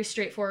a very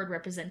straightforward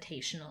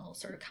representational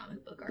sort of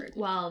comic book art,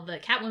 while the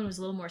Catwoman was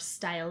a little more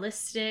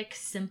stylistic,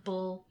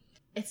 simple.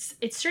 It's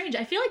strange.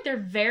 I feel like they're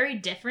very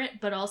different,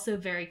 but also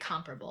very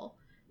comparable.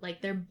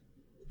 Like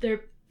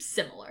they're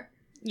similar.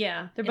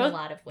 Yeah, they're in both a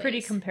lot of ways.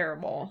 pretty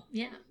comparable.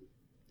 Yeah,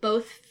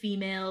 both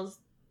females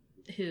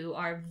who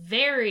are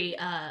very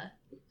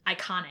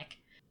iconic.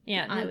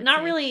 Yeah,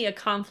 not really a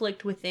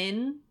conflict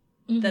within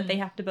that they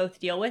have to both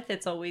deal with.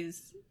 It's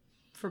always,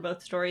 for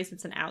both stories,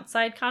 it's an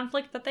outside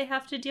conflict that they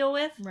have to deal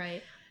with.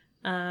 Right.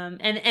 And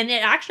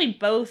it actually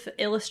both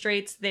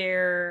illustrates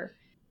their,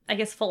 I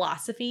guess,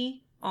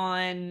 philosophy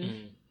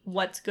on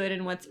what's good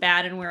and what's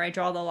bad and where I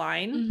draw the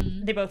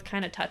line. They both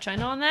kind of touch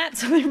on that,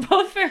 so they're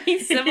both very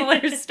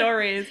similar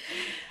stories.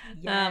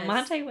 Yes.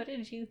 Monte, what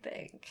did you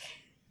think?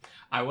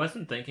 I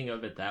wasn't thinking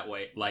of it that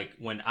way. Like,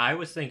 when I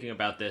was thinking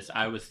about this,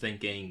 I was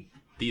thinking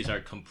these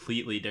are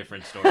completely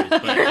different stories,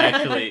 but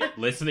actually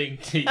listening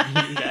to you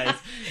guys,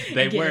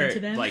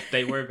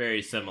 they were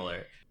very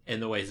similar in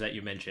the ways that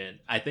you mentioned.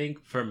 I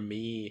think for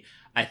me,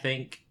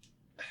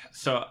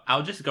 so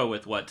I'll just go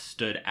with what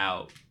stood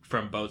out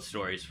from both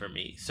stories for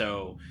me.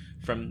 So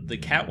from the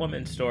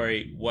Catwoman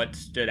story, what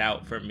stood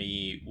out for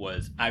me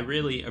was I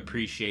really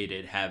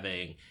appreciated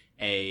having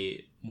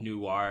a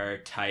noir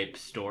type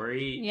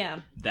story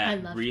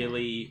that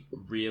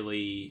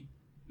really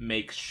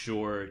makes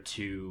sure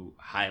to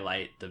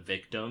highlight the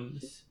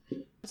victims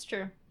That's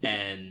true.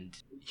 and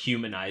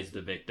humanize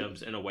the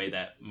victims in a way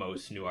that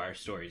most noir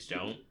stories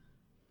don't,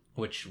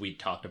 which we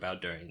talked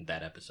about during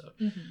that episode.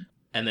 Mm-hmm.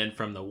 And then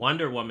from the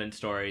Wonder Woman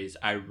stories,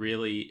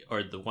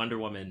 the Wonder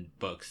Woman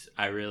books,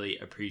 I really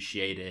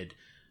appreciated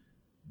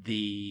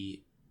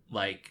the,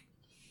 like,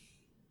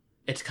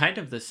 it's kind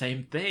of the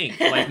same thing.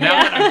 Like,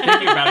 now that I'm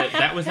thinking about it,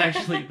 that was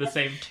actually the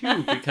same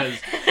too, because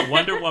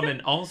Wonder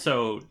Woman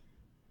also,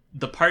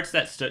 the parts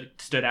that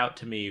stood out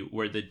to me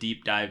were the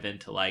deep dive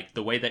into, like,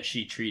 the way that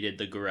she treated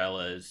the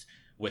gorillas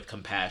with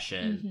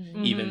compassion,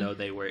 Mm-hmm. even though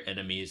they were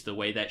enemies, the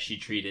way that she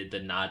treated the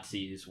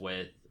Nazis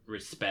with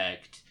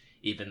respect,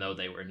 even though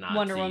they were Nazis.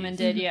 Wonder Woman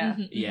did, yeah.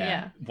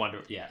 Yeah.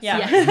 Wonder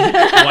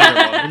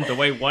Woman. The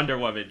way Wonder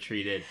Woman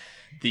treated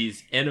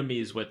these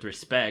enemies with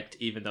respect,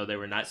 even though they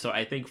were not. So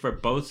I think for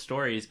both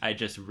stories, I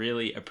just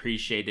really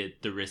appreciated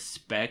the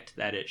respect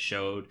that it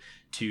showed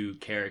to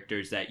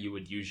characters that you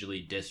would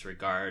usually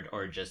disregard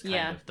or just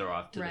kind of throw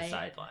off to the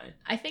sideline.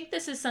 I think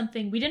this is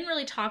something, we didn't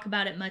really talk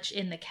about it much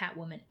in the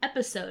Catwoman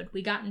episode.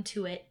 We got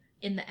into it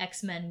in the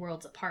X-Men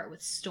Worlds Apart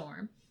with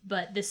Storm.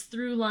 But this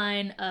through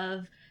line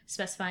of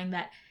specifying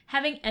that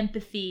having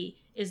empathy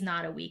is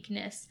not a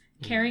weakness.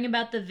 Caring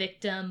about the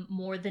victim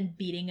more than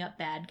beating up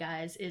bad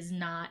guys is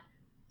not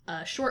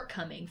a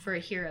shortcoming for a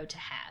hero to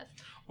have.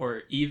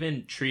 Or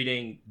even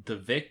treating the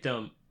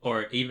victim,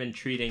 or even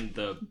treating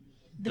the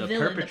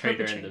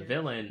perpetrator and the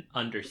villain,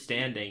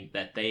 understanding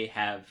that they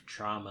have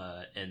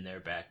trauma in their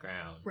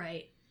background.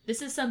 Right.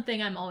 This is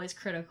something I'm always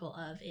critical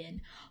of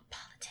in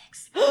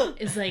politics.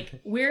 Is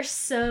like,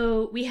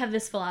 we have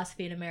this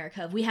philosophy in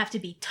America of we have to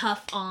be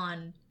tough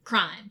on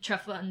crime,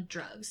 tough on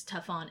drugs,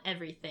 tough on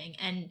everything.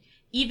 And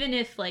even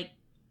if, like,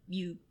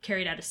 you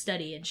carried out a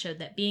study and showed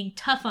that being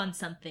tough on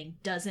something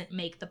doesn't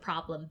make the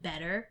problem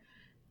better,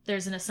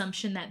 there's an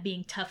assumption that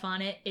being tough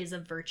on it is a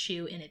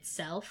virtue in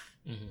itself.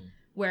 Mm-hmm.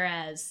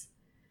 Whereas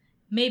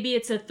maybe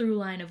it's a through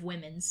line of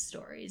women's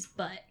stories,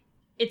 but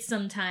it's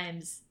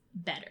sometimes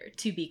better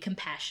to be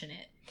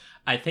compassionate.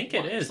 I think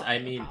it is. I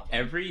mean,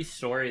 every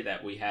story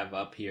that we have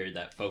up here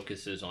that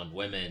focuses on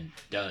women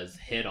does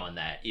hit on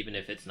that, even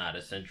if it's not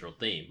a central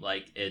theme.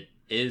 Like, it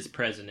is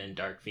present in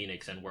Dark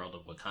Phoenix and World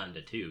of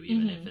Wakanda too,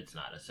 even if it's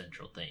not a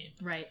central theme.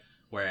 Right.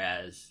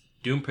 Whereas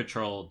Doom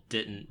Patrol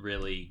didn't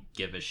really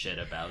give a shit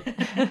about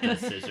the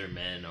Scissor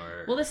Men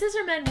or... Well, the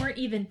Scissor Men weren't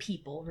even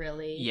people,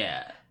 really.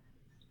 Yeah.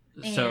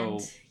 And, so...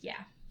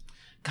 yeah.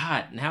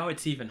 God, now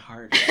it's even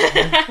harder.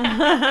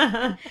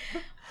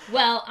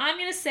 Well, I'm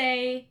going to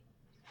say,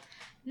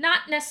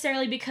 not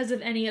necessarily because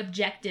of any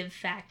objective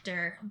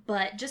factor,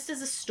 but just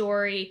as a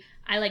story,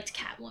 I liked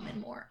Catwoman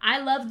more. I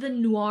love the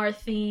noir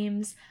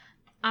themes.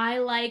 I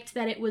liked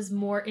that it was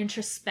more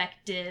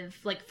introspective,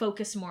 like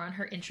focused more on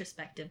her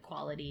introspective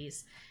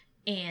qualities.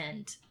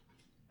 And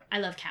I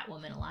love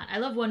Catwoman a lot. I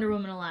love Wonder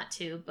Woman a lot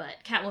too, but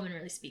Catwoman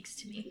really speaks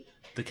to me.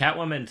 The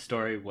Catwoman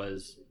story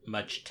was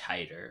much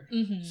tighter.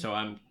 Mm-hmm. So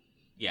I'm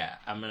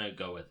going to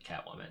go with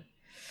Catwoman.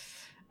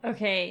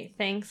 Okay,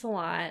 thanks a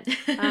lot.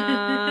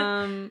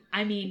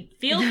 I mean,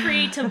 feel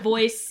free to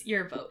voice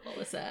your vote,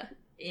 Melissa,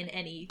 in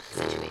any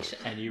situation.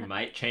 And you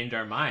might change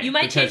our mind. You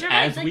might change our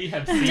mind. As we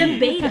have seen,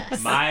 debate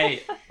us. My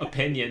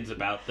opinions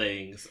about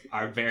things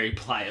are very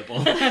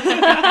pliable.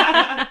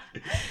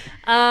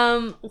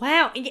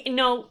 Wow.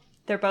 No,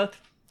 they're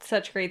both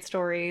such great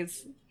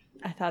stories.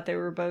 I thought they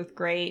were both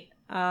great.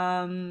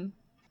 I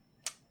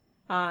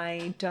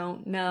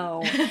don't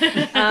know.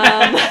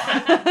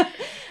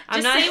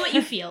 Just say what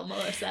you feel,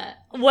 Melissa.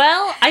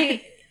 Well,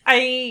 I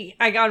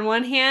on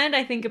one hand,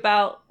 I think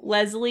about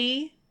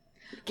Leslie,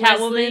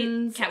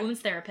 Catwoman's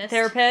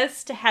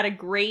therapist, had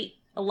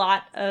a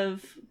lot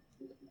of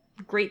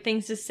great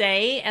things to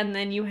say. And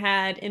then you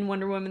had in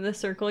Wonder Woman the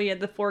Circle, you had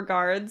the 4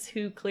 guards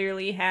who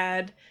clearly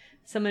had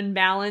some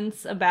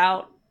imbalance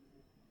about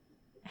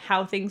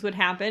how things would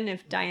happen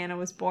if Diana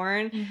was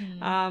born.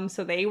 Mm-hmm.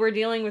 So they were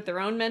dealing with their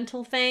own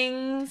mental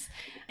things.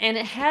 And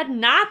it had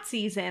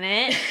Nazis in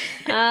it.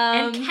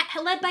 And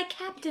led by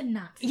Captain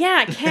Nazi.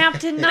 Yeah,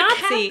 Captain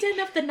Nazi. The captain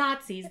of the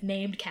Nazis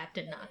named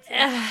Captain Nazi.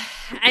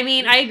 I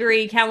mean, I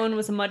agree. Catwoman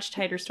was a much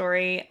tighter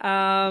story.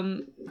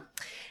 But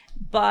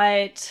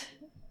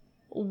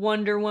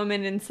Wonder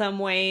Woman in some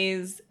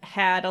ways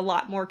had a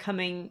lot more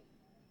coming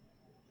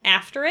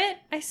after it,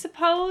 I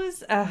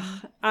suppose.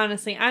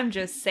 Honestly, I'm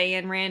just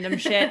saying random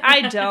shit.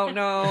 I don't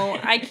know.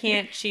 I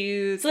can't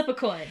choose. Flip a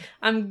coin.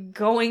 I'm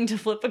going to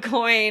flip a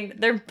coin.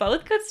 They're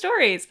both good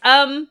stories.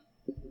 I'm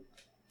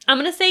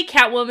gonna say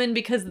Catwoman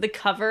because the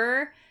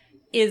cover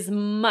is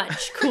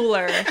much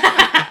cooler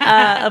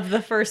of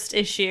the first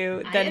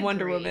issue than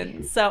Wonder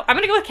Woman. So I'm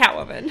gonna go with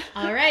Catwoman.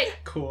 All right.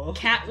 Cool.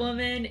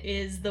 Catwoman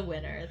is the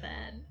winner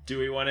then. Do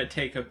we want to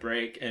take a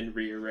break and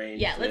rearrange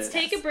Yeah, let's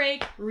take a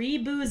break,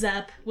 re-booze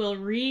up, we'll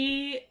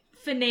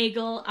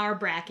re-finagle our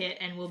bracket,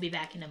 and we'll be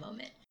back in a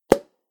moment.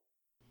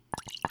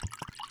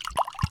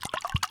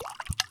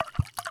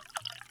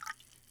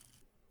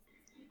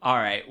 All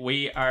right,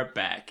 we are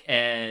back,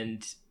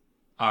 and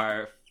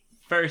our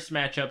first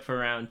matchup for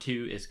round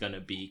 2 is going to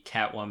be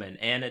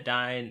Catwoman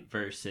Anodyne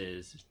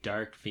versus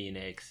Dark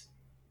Phoenix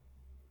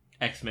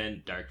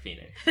X-Men Dark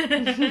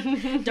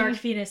Phoenix. Dark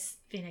Phoenix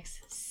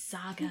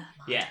Saga.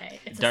 Yeah,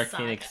 it's Dark a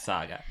saga, Phoenix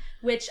Saga.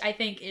 which I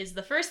think is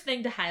the first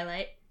thing to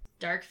highlight.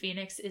 Dark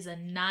Phoenix is a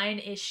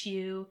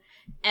 9-issue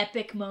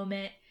epic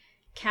moment.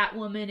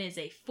 Catwoman is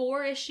a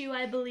 4-issue,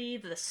 I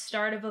believe, the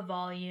start of a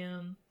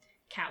volume.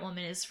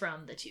 Catwoman is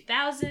from the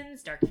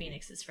 2000s. Dark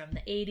Phoenix is from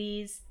the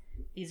 80s.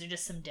 These are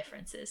just some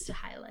differences to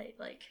highlight.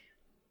 Like,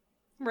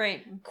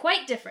 Right.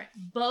 quite different.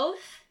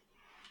 Both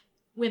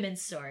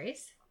women's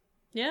stories,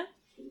 Yeah.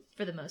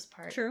 for the most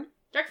part. True.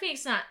 Dark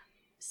Phoenix not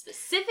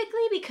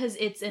specifically because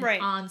it's an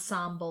Right.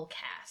 ensemble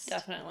cast.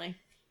 Definitely.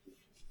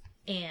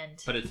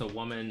 And But it's a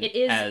woman It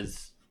is-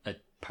 as a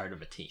part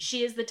of a team.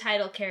 she is the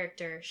title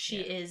character. She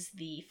Yeah. is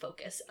the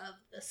focus of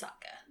the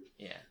saga.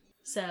 Yeah.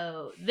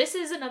 So this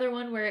is another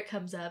one where it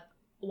comes up.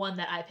 One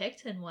that I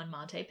picked and one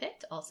Monte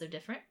picked. Also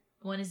different.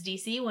 One is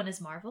DC, one is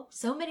Marvel.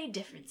 So many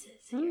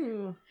differences here.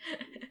 Ooh.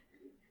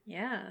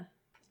 Yeah.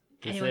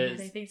 This Anyone have is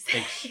anything to say?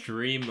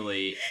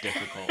 extremely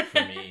difficult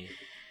for me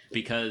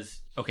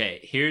because, okay,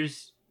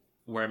 here's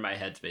where my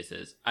headspace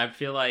is. I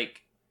feel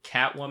like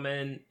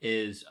Catwoman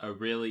is a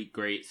really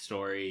great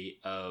story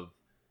of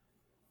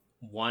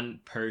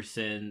one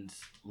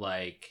person's,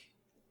 like,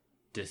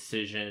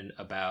 decision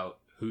about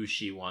who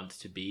she wants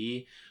to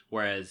be,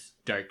 whereas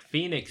Dark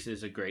Phoenix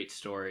is a great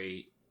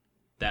story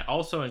that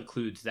also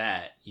includes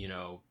that, you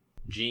know,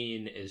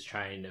 Jean is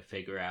trying to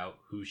figure out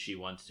who she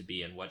wants to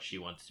be and what she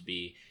wants to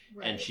be,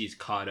 Right. and she's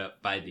caught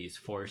up by these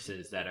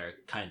forces that are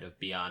kind of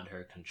beyond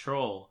her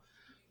control.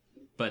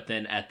 But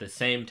then at the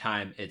same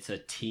time, it's a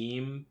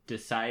team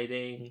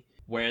deciding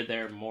where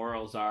their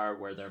morals are,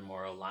 where their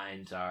moral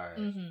lines are,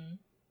 Mm-hmm.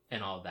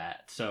 and all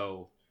that.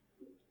 So,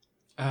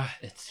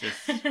 it's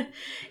just...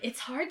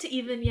 It's hard to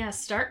even,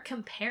 start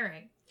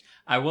comparing.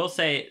 I will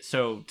say,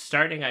 so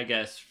starting, I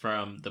guess,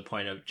 from the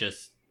point of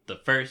just the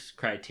first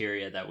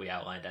criteria that we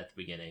outlined at the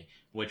beginning,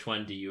 which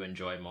one do you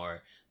enjoy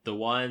more? The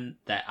one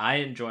that I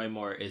enjoy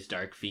more is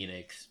Dark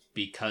Phoenix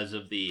because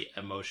of the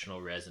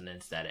emotional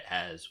resonance that it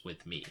has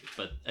with me.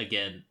 But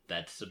again,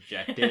 that's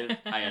subjective.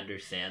 I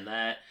understand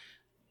that.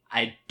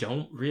 I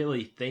don't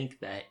really think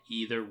that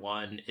either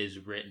one is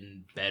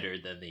written better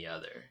than the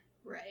other.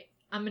 Right.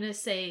 I'm going to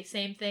say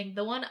same thing.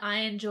 The one I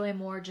enjoy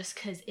more just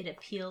because it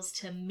appeals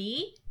to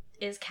me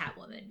is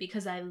Catwoman,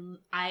 because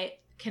I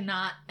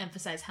cannot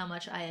emphasize how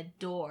much I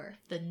adore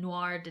the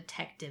noir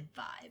detective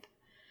vibe.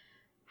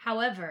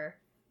 However,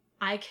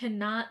 I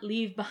cannot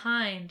leave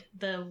behind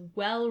the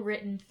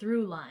well-written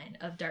through line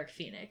of Dark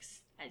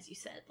Phoenix, as you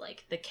said.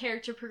 Like, the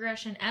character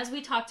progression, as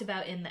we talked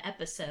about in the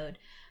episode,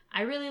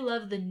 I really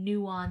love the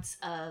nuance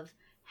of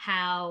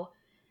how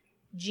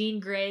Jean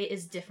Grey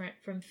is different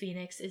from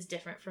Phoenix, is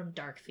different from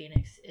Dark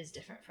Phoenix, is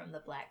different from the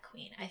Black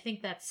Queen. I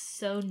think that's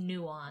so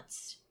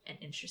nuanced and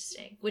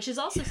interesting, which is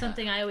also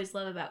something I always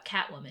love about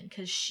Catwoman,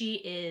 because she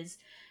is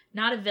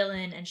not a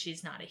villain and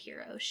she's not a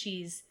hero.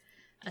 She's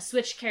a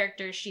switch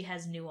character, she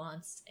has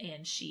nuance,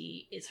 and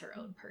she is her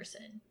own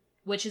person,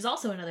 which is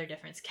also another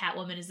difference.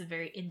 Catwoman is a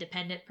very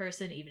independent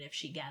person, even if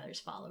she gathers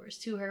followers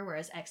to her,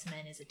 whereas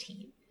X-Men is a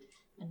team.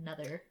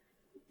 Another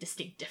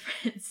distinct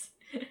difference.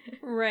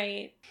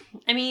 Right.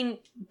 I mean,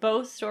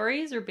 both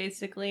stories are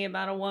basically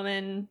about a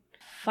woman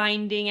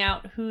finding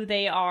out who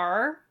they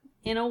are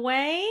in a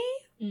way,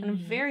 in a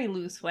very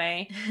loose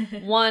way.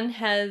 One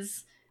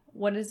has,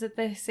 what is it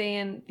they say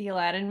in the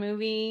Aladdin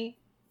movie?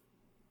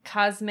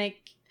 Cosmic...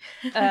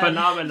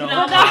 Phenomenal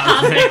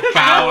cosmic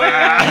power.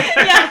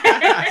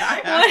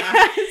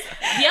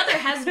 The other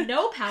has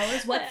no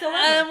powers whatsoever.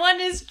 And one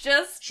is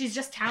just... She's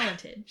just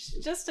talented.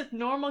 just a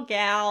normal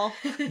gal.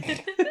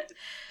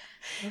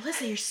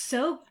 Melissa, you're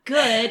so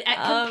good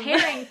at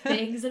comparing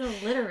things in a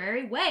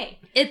literary way.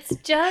 It's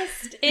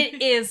just,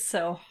 it is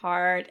so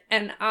hard.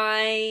 And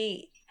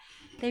they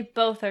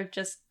both are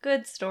just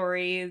good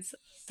stories,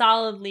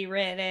 solidly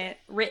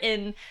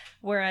written,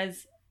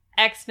 whereas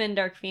X-Men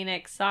Dark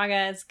Phoenix Saga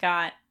has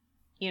got,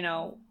 you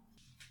know,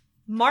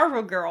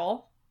 Marvel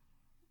Girl,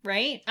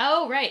 right?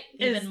 Oh, right.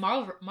 Is Even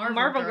Marvel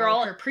Marvel Girl,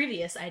 Girl, her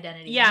previous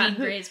identity. Yeah, Jean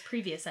Grey's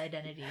previous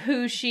identity.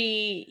 Who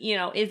she, you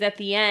know, is at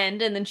the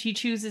end, and then she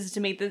chooses to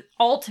make the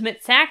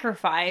ultimate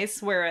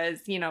sacrifice,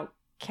 whereas, you know,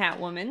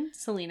 Catwoman,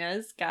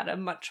 Selina's got a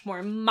much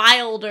more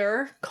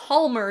milder,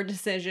 calmer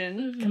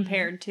decision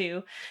compared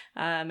to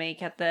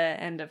make at the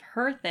end of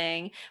her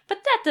thing. But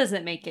that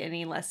doesn't make it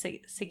any less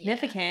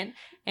significant. Yeah.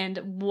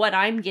 And what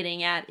I'm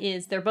getting at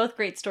is they're both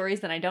great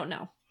stories that I don't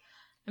know.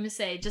 I'm going to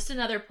say, just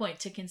another point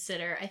to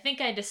consider. I think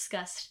I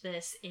discussed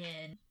this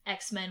in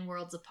X-Men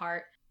Worlds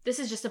Apart. This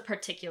is just a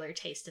particular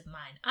taste of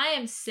mine. I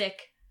am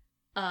sick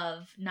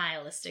of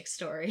nihilistic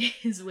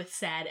stories with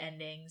sad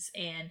endings.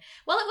 And,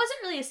 well, it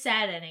wasn't really a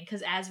sad ending,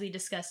 because as we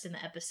discussed in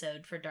the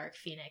episode for Dark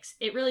Phoenix,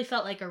 it really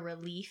felt like a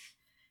relief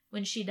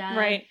when she died.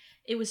 Right.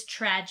 It was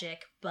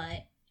tragic,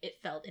 but it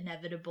felt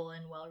inevitable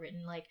and well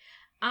written. Like,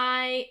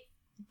 I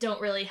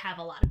don't really have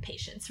a lot of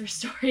patience for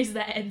stories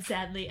that end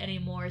sadly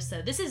anymore,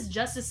 so this is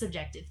just a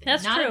subjective thing.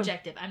 That's not true.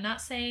 Objective. I'm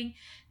not saying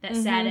that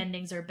sad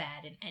endings are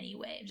bad in any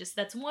way. Just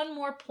that's one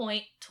more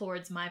point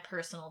towards my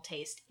personal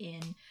taste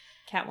in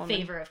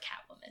favor of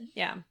Catwoman.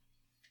 Yeah.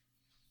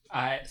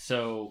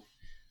 So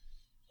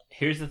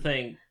here's the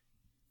thing,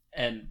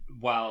 and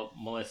while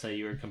Melissa,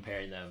 you were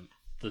comparing them,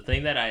 the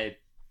thing that I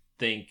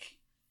think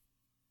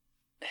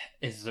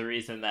is the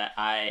reason that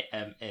I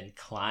am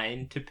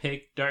inclined to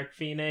pick Dark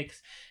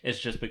Phoenix is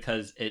just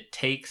because it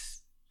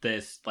takes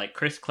this, like,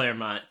 Chris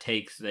Claremont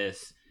takes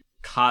this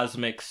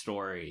cosmic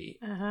story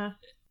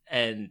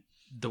and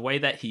the way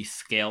that he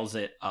scales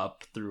it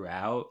up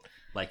throughout,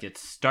 like, it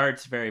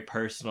starts very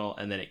personal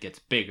and then it gets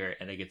bigger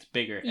and it gets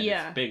bigger and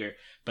it's bigger,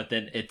 but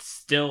then it's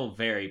still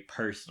very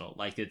personal.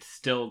 Like, it's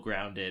still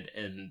grounded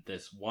in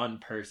this one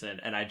person,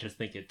 and I just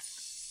think it's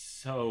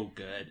so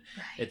good.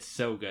 Right. It's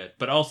so good.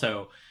 But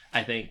also,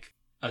 I think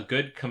a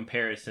good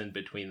comparison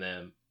between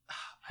them,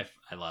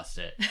 I lost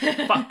it.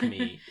 Fuck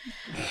me.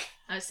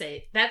 I would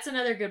say that's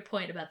another good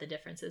point about the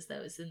differences,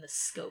 though, is in the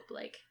scope.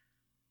 Like,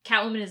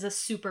 Catwoman is a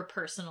super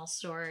personal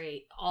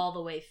story all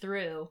the way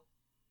through.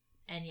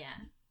 And yeah,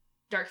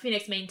 Dark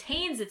Phoenix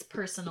maintains its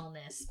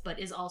personalness, but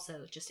is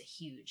also just a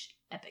huge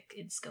epic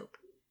in scope.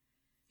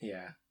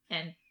 Yeah.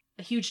 And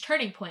a huge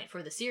turning point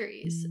for the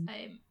series,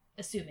 I'm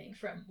assuming,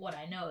 from what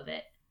I know of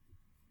it.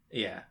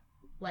 Yeah.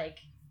 Like,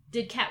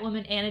 did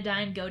Catwoman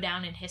Anodyne go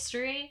down in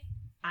history?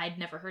 I'd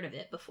never heard of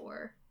it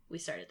before we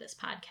started this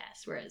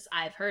podcast, whereas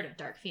I've heard of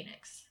Dark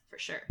Phoenix, for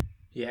sure.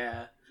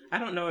 Yeah. I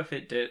don't know if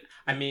it did.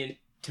 I mean,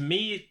 to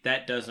me,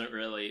 that's not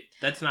really...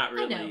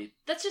 I know.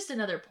 That's just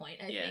another point,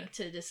 I think,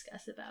 to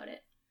discuss about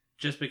it.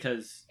 Just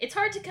because... It's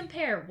hard to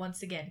compare,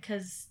 once again,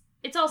 because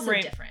it's also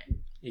different.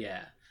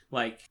 Yeah.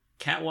 Like,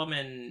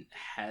 Catwoman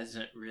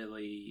hasn't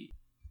really...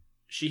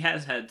 She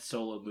has had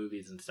solo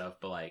movies and stuff,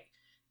 but, like,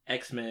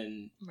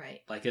 X-Men...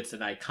 Right. Like, it's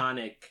an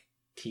iconic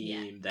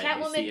team that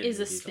Catwoman you see is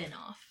a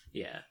spin-off.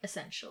 Yeah.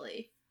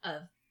 Essentially,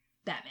 of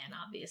Batman,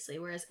 obviously,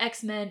 whereas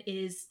X-Men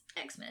is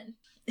X-Men.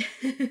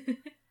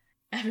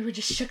 Everyone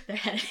just shook their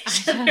head at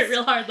each other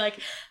real hard, like,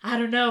 I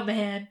don't know,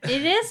 man.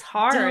 It is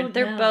hard.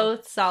 They're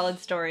both solid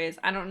stories.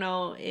 I don't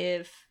know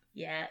if,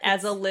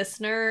 as a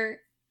listener,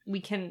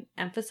 we can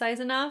emphasize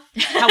enough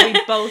how we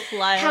both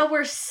like... How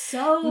we're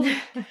so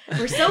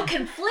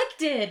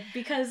conflicted,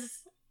 because...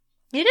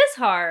 It is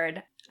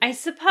hard. I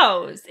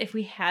suppose, if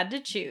we had to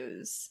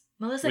choose...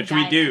 Melissa, which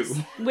we do.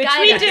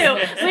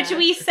 Which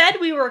we said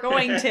we were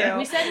going to.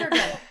 We said we were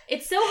going to.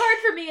 It's so hard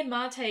for me and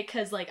Monte,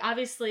 because, like,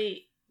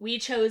 obviously... We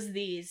chose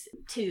these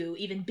to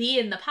even be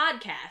in the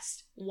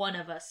podcast. One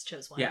of us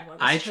chose one, and one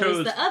of us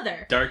chose the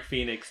other. Dark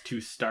Phoenix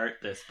to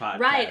start this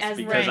podcast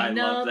because I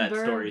love that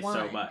story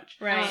so much.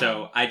 Right.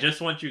 So I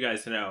just want you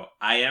guys to know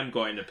I am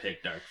going to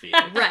pick Dark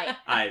Phoenix. Right.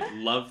 I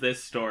love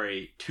this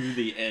story to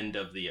the end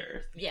of the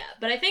earth. Yeah,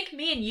 but I think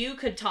me and you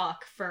could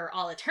talk for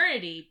all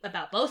eternity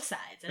about both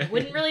sides, and it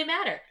wouldn't really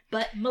matter.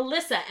 But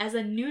Melissa, as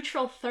a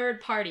neutral third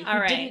party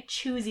who didn't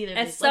choose either of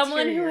these, as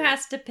someone who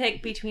has to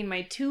pick between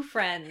my two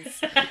friends,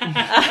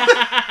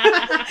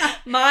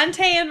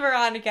 Monte and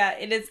Veronica,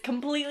 it is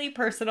completely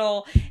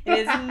personal. It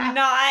is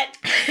not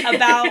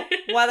about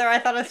whether I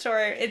thought a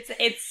story.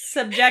 It's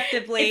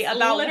subjectively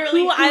about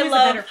who I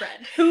love.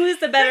 Who's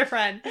the better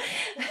friend?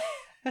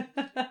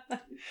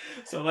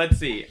 So let's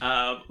see.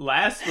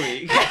 Last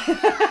week.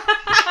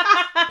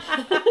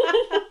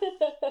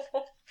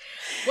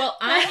 Well,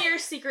 I'm your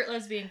secret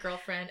lesbian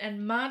girlfriend,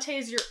 and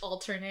Monte's your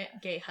alternate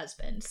gay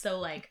husband.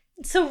 So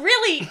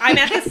really, I'm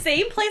at the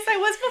same place I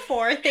was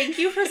before. Thank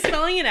you for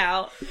spelling it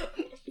out.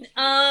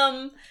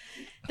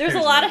 There's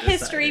a lot of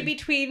history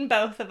between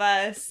both of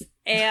us,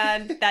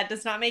 and that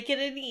does not make it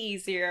any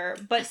easier.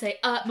 But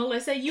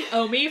Melissa, you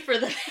owe me for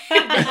the...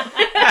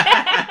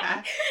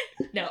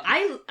 No,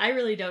 I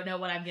really don't know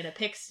what I'm going to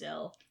pick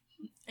still,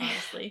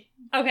 honestly.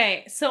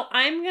 Okay, so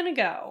I'm going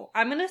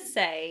to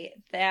say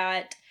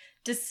that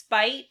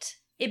despite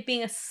it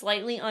being a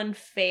slightly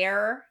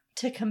unfair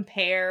to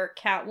compare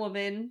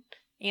Catwoman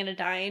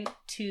Anodyne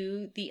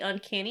to the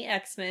Uncanny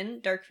X-men,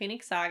 Dark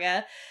Phoenix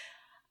Saga,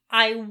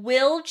 I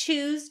will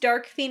choose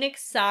Dark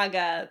Phoenix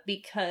Saga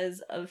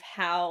because of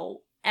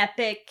how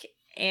epic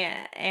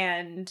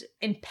and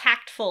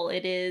impactful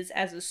it is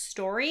as a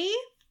story.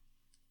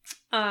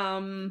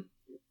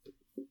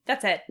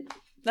 That's it.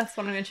 That's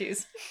what I'm going to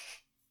choose.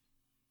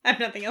 I have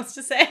nothing else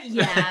to say.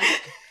 Yeah.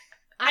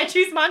 I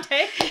choose Monte.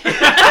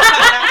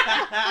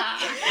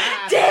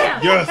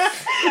 Damn!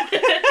 Yes!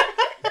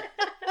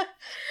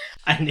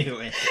 I knew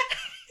it.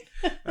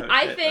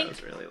 I think...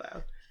 That was really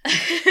loud.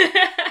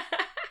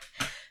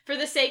 For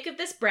the sake of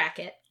this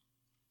bracket,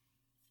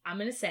 I'm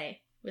going to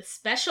say, with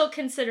special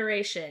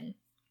consideration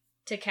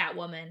to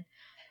Catwoman,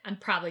 I'm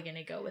probably going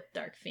to go with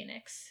Dark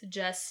Phoenix.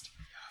 Just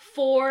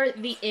for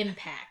the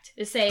impact.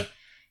 To say,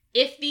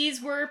 if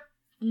these were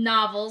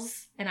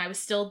novels and I was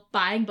still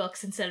buying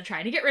books instead of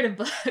trying to get rid of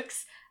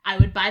books, I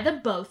would buy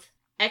them both.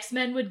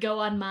 X-Men would go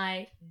on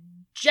my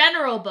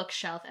general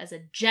bookshelf as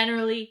a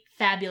generally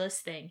fabulous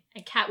thing,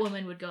 and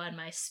Catwoman would go on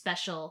my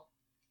special,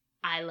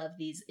 I love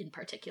these in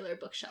particular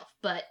bookshelf.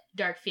 But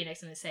Dark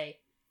Phoenix, I'm going to say,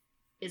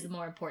 is the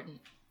more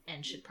important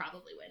and should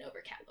probably win over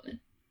Catwoman.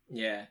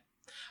 Yeah.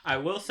 I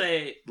will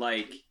say,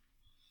 like,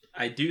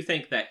 I do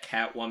think that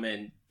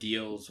Catwoman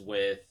deals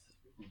with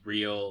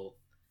real...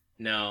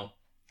 No,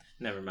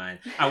 never mind.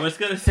 I was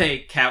going to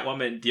say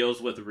Catwoman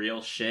deals with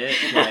real shit,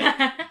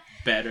 like,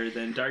 better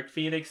than Dark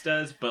Phoenix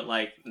does, but,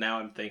 like, now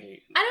I'm thinking...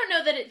 I don't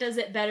know that it does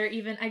it better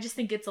even. I just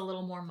think it's a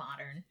little more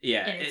modern.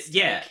 Yeah, It's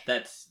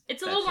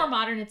a little more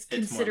modern. It's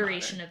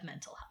consideration of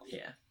mental health.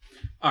 Yeah.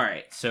 All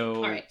right,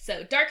 so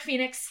Dark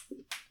Phoenix.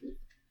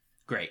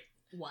 Great.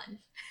 1.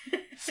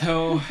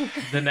 So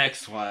the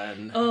next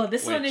one. Oh,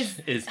 this one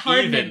is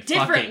hard even in a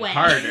different way.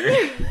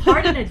 Harder.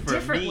 Hard in a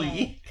different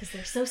way because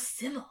they're so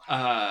similar.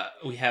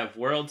 We have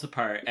Worlds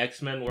Apart,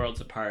 X-Men Worlds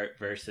Apart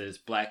versus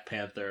Black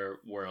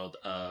Panther World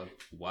of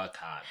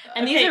Wakanda.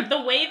 And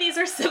the way these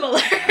are similar.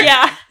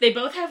 Yeah, they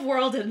both have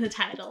world in the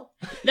title.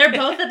 They're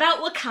both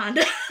about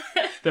Wakanda.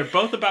 They're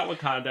both about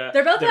Wakanda.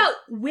 They're both about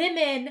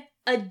women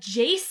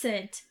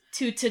adjacent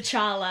to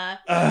T'Challa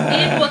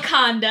in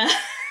Wakanda.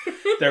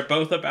 They're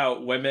both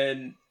about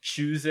women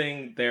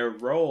choosing their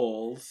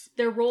roles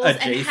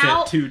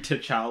adjacent to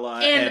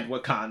T'Challa and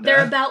Wakanda.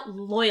 They're about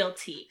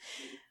loyalty.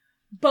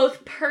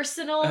 Both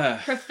personal,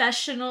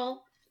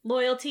 professional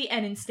loyalty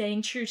and in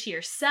staying true to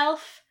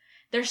yourself.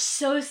 They're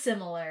so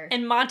similar.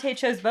 And Monte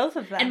chose both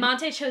of them.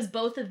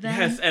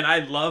 Yes, and I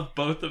love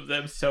both of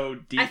them so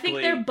deeply. I think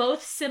they're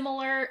both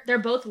similar. They're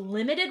both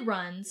limited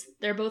runs.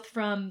 They're both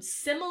from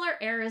similar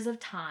eras of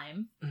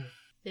time.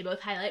 They both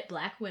highlight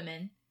Black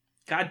women.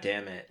 God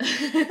damn it.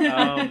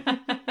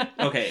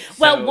 Okay. So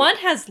well, one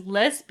has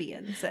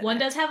lesbians. One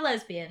does have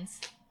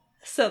lesbians.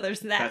 So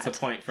there's that. That's a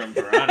point from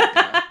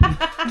Veronica.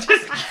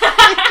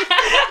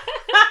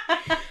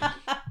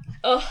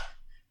 Oh.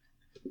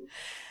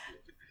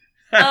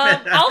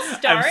 I'll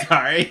start. I'm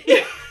sorry.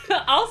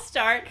 I'll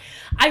start.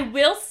 I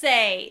will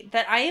say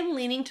that I am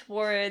leaning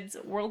towards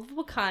World of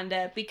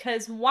Wakanda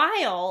because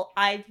while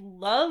I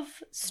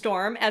love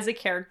Storm as a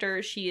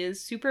character, she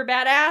is super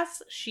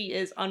badass. She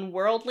is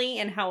unworldly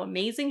in how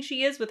amazing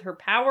she is with her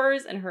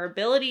powers and her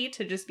ability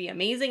to just be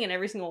amazing in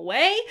every single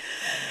way.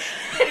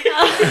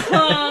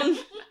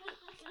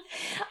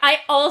 I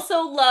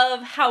also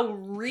love how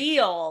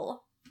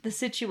real the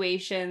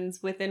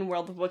situations within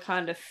World of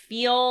Wakanda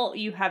feel.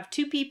 You have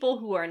two people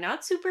who are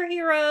not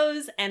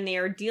superheroes and they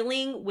are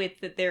dealing with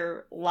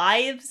their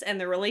lives and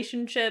their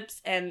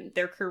relationships and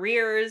their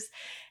careers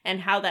and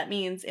how that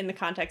means in the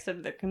context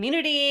of their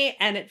community,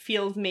 and it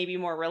feels maybe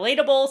more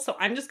relatable. So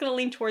I'm just going to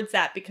lean towards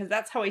that because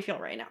that's how I feel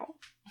right now.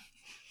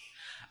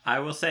 I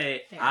will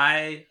say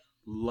I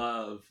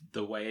love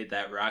the way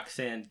that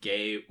Roxane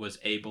Gay was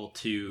able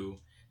to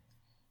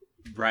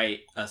write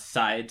a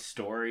side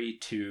story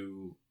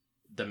to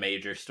the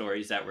major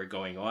stories that were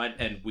going on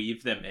and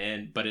weave them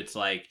in, but it's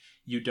like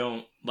you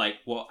don't like,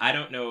 well, I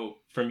don't know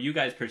from you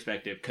guys'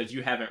 perspective because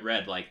you haven't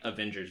read like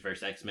Avengers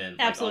vs. X-Men,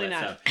 like, absolutely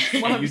all that not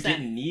stuff. 100%. And you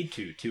didn't need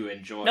to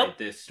enjoy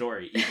this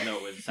story even though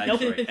it was a side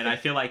story, and I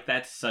feel like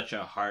that's such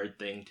a hard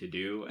thing to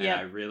do, and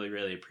I really,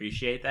 really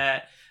appreciate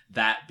that.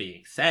 That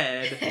being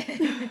said,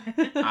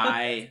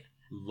 I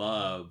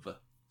love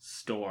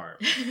Storm.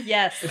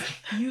 Yes.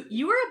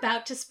 You were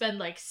about to spend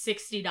like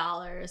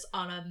 $60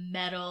 on a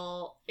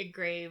metal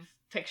engraved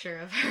picture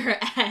of her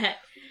at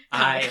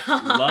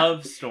Comic-Con. I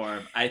love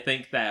Storm. I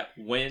think that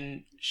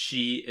when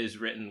she is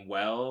written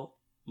well,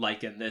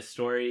 like in this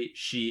story,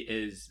 she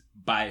is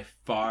by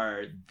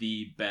far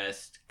the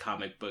best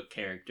comic book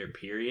character,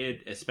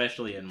 period,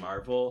 especially in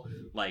Marvel,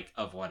 like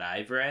of what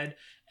I've read.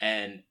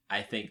 And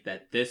I think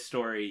that this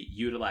story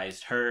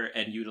utilized her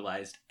and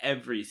utilized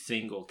every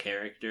single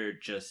character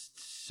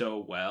just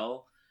so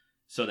well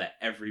so that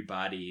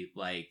everybody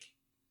like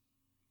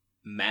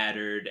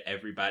mattered,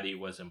 everybody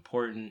was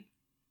important.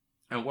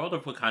 And World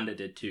of Wakanda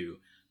did too,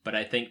 but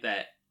I think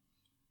that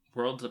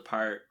Worlds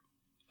Apart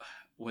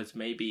was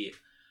maybe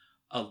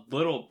a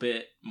little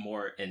bit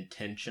more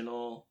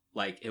intentional.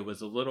 Like, it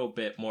was a little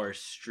bit more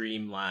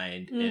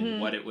streamlined in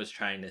what it was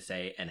trying to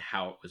say and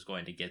how it was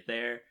going to get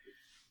there.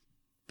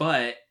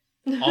 But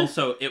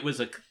also, it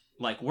was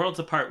Worlds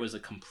Apart was a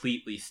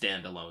completely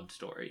standalone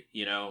story,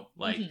 you know?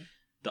 Like,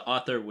 the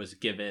author was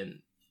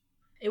given...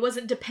 It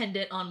wasn't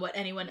dependent on what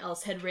anyone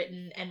else had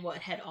written and what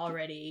had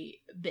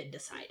already been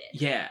decided.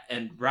 Yeah,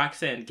 and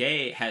Roxane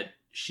Gay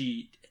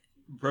she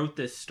wrote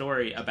this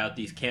story about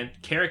these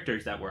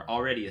characters that were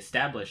already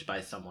established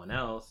by someone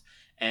else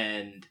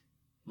and,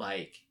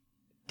 like,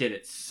 did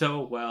it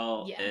so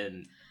well. Yeah.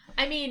 And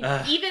I mean,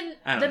 even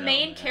the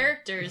main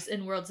characters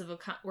in World of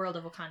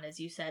Wakanda, as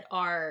you said,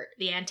 are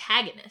the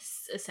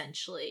antagonists,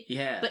 essentially.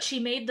 Yeah. But she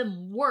made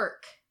them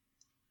work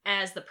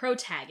as the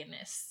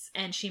protagonists,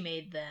 and she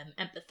made them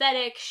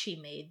empathetic, she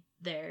made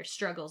their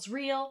struggles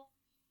real,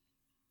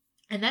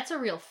 and that's a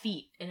real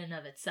feat in and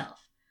of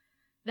itself.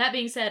 That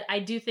being said, I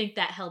do think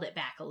that held it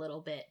back a little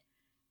bit.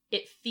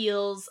 It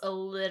feels a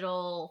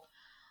little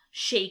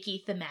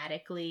shaky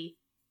thematically,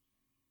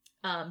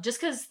 just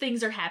because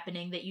things are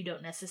happening that you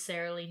don't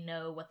necessarily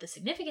know what the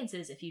significance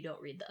is if you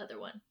don't read the other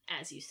one,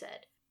 as you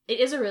said. It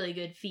is a really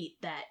good feat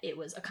that it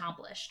was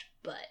accomplished,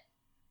 but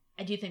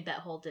I do think that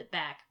holds it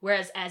back.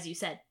 Whereas, as you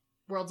said,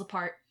 Worlds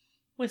Apart,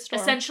 with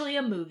Storm, essentially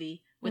a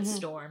movie with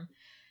Storm,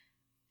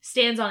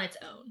 stands on its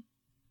own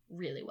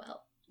really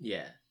well.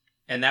 Yeah.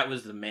 And that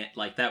was the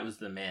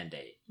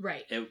mandate.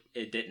 Right.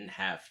 It didn't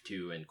have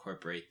to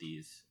incorporate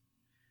these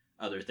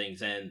other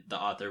things, and the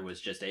author was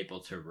just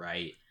able to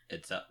write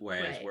itself.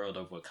 Whereas World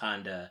of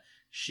Wakanda,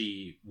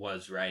 she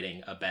was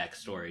writing a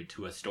backstory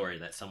to a story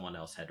that someone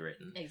else had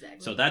written.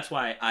 Exactly. So that's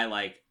why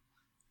I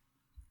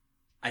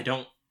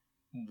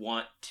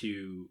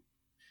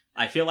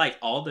feel like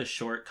all the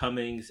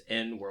shortcomings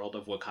in World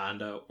of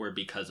Wakanda were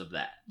because of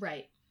that.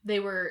 Right. They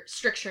were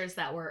strictures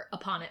that were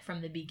upon it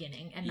from the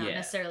beginning and not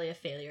necessarily a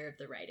failure of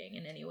the writing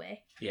in any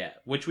way. Yeah,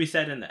 which we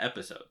said in the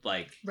episode.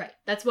 Like, right.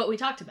 That's what we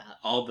talked about.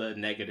 All the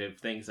negative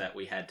things that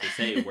we had to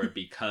say were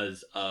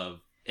because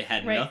of it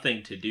had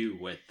nothing to do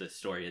with the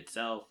story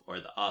itself or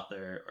the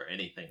author or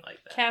anything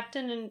like that.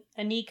 Captain and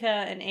Anika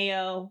and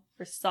Ao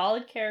were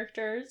solid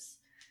characters,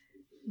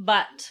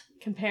 but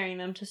comparing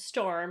them to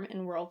Storm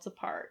in Worlds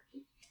Apart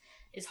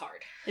is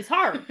hard. It's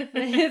hard.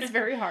 It's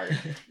very hard.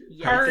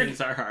 Hard things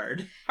are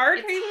hard.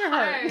 Hard things are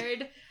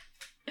hard.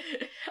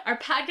 Our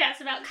podcast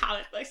about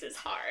comic books is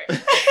hard.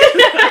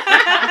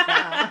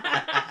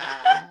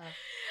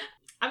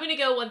 I'm going to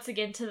go once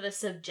again to the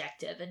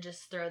subjective and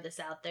just throw this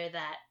out there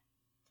that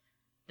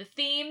the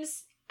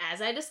themes,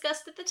 as I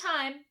discussed at the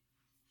time,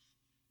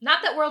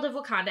 not that World of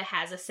Wakanda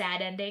has a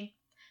sad ending,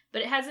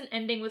 but it has an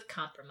ending with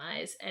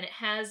compromise, and it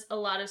has a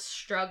lot of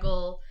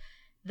struggle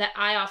that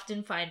I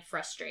often find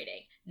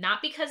frustrating.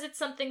 Not because it's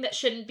something that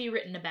shouldn't be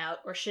written about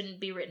or shouldn't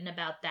be written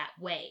about that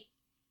way,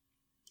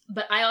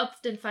 but I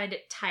often find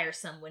it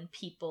tiresome when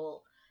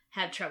people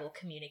have trouble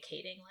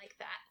communicating like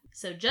that.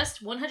 So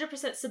just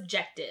 100%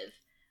 subjective,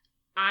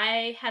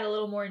 I had a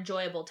little more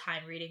enjoyable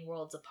time reading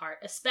Worlds Apart,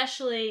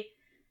 especially,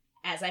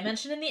 as I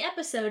mentioned in the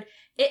episode,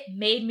 it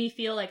made me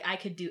feel like I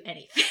could do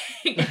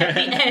anything at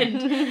the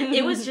end.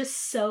 It was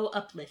just so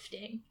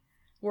uplifting.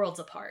 Worlds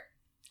Apart.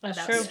 That's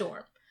about true.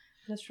 Storm.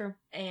 That's true.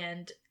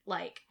 And,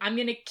 like, I'm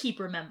going to keep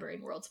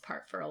remembering Worlds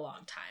Apart for a long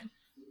time.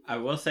 I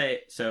will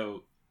say,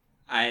 so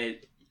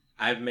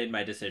I've made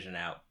my decision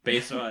out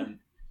based on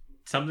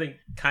something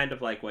kind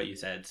of like what you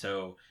said.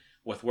 So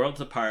with Worlds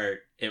Apart,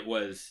 it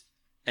was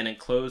an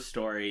enclosed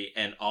story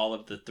and all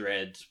of the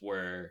threads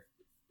were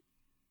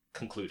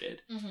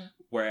concluded. Mm-hmm.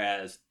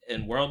 Whereas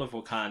in World of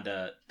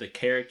Wakanda, the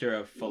character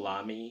of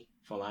Folami,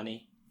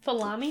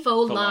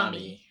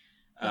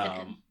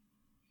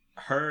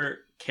 her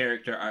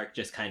character arc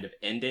just kind of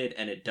ended,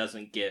 and it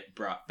doesn't get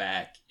brought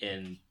back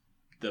in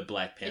the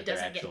Black Panther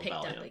actual volume.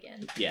 It doesn't get picked up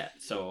again. Yeah,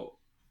 so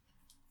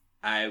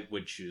I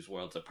would choose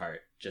Worlds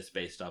Apart just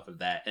based off of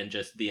that and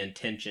just the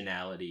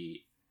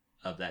intentionality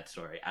of that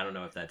story. I don't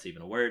know if that's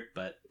even a word,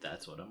 but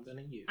that's what I'm going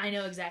to use. I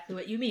know exactly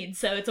what you mean,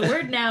 so it's a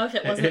word now if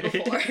it wasn't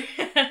before.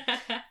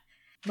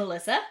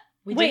 Melissa?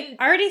 I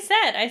already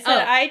said.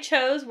 I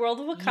chose World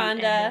of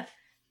Wakanda.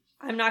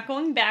 I'm not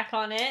going back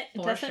on it.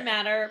 It doesn't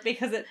matter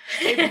because it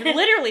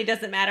literally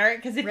doesn't matter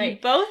because if you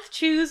both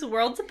choose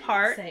Worlds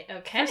Apart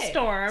for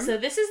Storm. So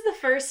this is the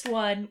first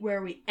one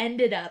where we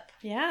ended up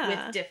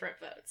with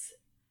different votes.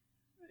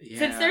 Yeah.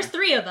 Since there's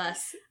 3 of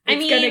us,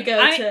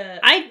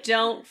 I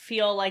don't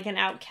feel like an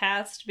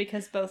outcast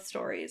because both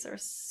stories are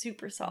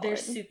super solid. They're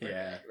super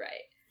good,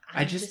 right?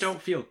 I just don't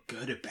feel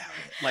good about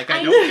it. Like,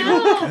 I don't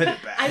feel good about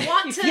it. I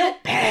want to feel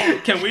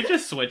bad. Can we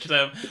just switch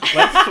them?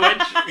 Let's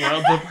switch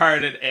Worlds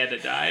Apart and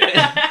Anodyne.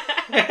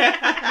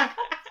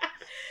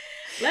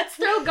 Let's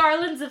throw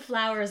garlands of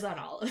flowers on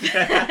all of them.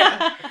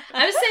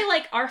 I would say,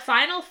 like, our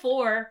final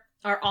 4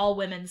 are all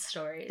women's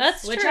stories.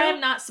 That's which true. I am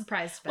not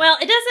surprised by. Well,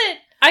 it doesn't...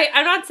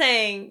 I'm not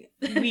saying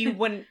we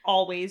wouldn't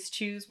always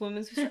choose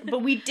women's stories,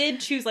 but we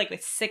did choose, like,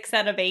 6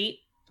 out of 8.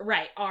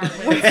 Right, our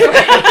women's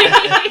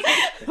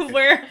stories.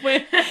 Where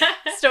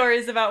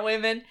stories about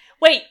women.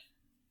 Wait,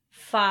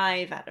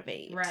 5 out of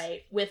 8.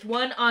 Right, with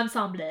 1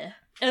 ensemble.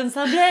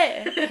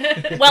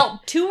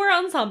 Well, 2 were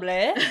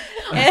ensemble.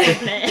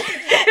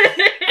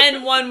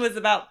 And 1 was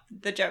about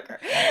the Joker.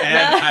 And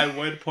I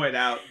would point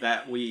out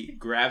that we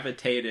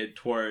gravitated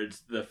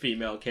towards the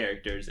female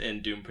characters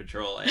in Doom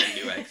Patrol and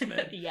New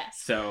X-Men.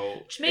 Yes.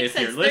 So if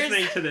you're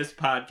listening to this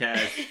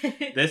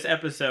podcast, this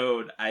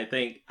episode, I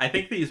think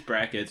these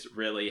brackets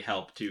really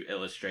help to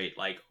illustrate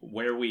like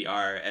where we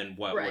are and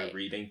what we're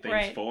reading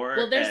things for.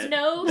 Well,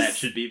 that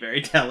should be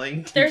very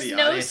telling to there's the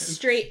no audience.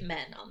 Straight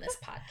men on this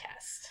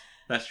podcast.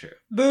 That's true.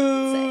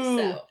 Boo!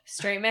 So.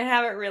 Straight men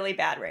have it really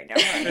bad right now.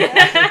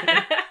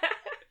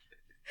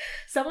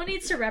 Someone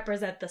needs to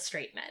represent the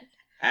straight men.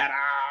 Adam!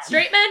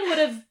 Straight men would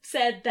have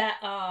said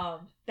that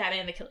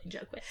Batman the Killing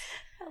Joke with.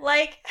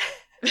 Like,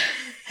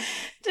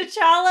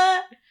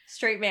 T'Challa,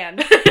 straight man.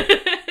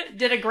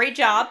 Did a great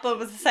job, but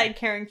was a side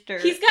character.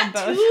 He's got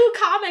 2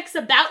 comics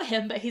about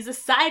him, but he's a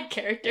side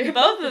character.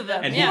 Both of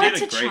them. And he did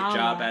a great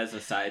job as a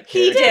side character.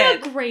 He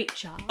did a great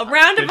job. A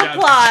round of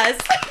applause.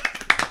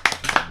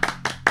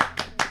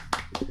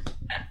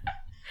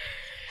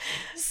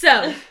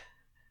 So,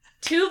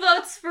 2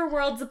 votes for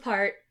Worlds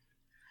Apart,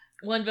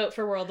 1 vote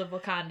for World of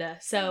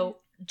Wakanda. So,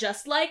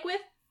 just like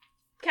with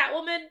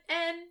Catwoman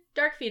and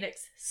Dark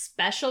Phoenix,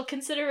 special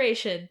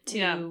consideration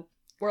to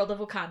World of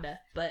Wakanda,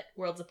 but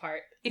worlds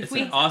apart. It's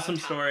an awesome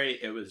story.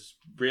 It was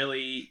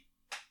really,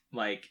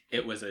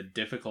 it was a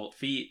difficult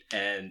feat,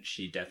 and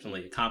she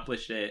definitely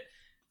accomplished it.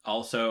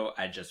 Also,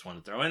 I just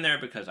want to throw in there,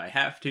 because I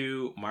have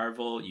to,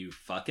 Marvel, you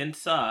fucking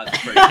suck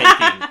for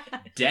taking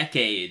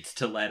decades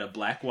to let a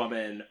black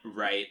woman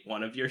write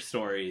one of your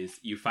stories.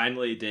 You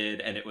finally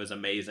did, and it was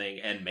amazing,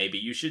 and maybe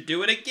you should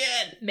do it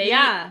again. Maybe.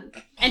 Yeah.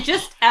 And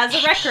just as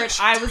a record,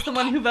 I was the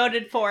one who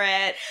voted for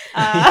it.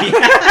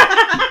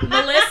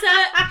 Melissa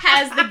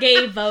has the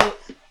gay vote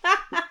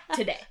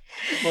today.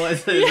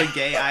 Melissa is a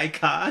gay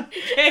icon.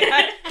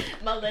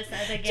 Melissa,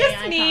 the gay Just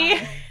icon.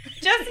 me.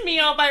 Just me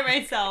all by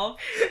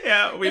myself.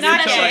 Yeah, we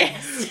Not need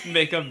to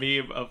make a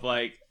meme of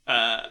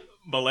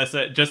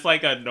Melissa, just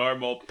like a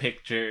normal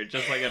picture,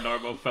 just like a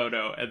normal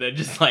photo, and then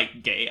just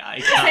gay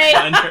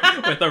icon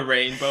under, with a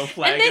rainbow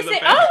flag. And they in the say,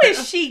 background. "Oh,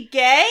 is she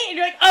gay?" And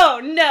you're like,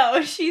 "Oh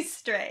no, she's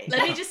straight."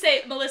 Let me just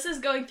say, Melissa's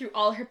going through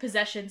all her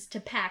possessions to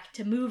pack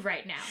to move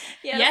right now.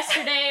 Yes.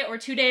 Yesterday or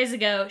 2 days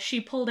ago, she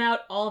pulled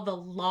out all the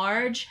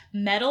large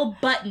metal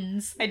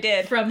buttons I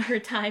did. from her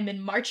time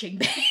in marching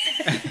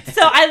band.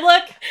 So I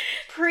look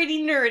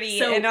pretty nerdy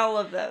So, in all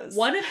of those.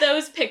 One of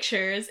those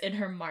pictures in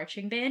her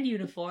marching band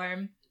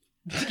uniform,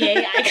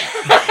 gay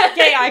icon.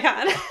 Gay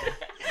icon.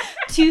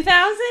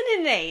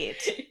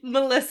 2008.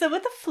 Melissa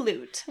with a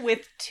flute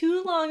with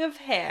too long of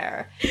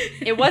hair.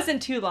 It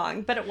wasn't too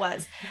long, but it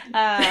was.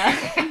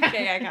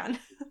 Gay icon.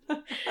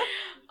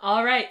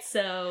 All right,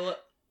 so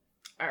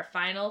our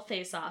final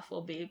face-off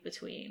will be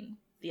between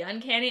the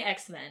Uncanny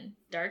X-Men,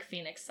 Dark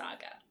Phoenix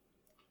Saga,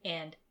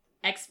 and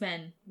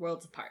X-Men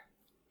Worlds Apart.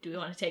 Do we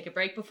want to take a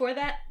break before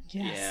that?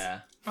 Yes.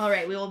 Yeah. All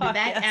right, we will be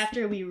back Yes.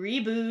 after we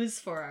rebooze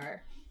for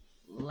our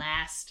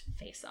last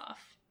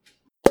face-off.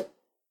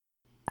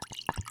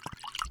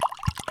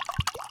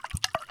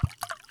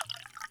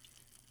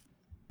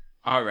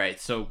 All right,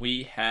 so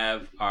we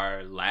have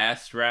our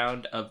last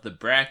round of the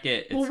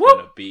bracket. It's Whoop.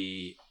 going to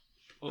be...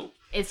 Oh.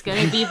 It's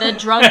going to be the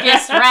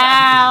drunkest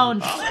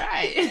round. All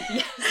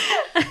right.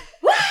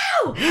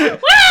 Woo!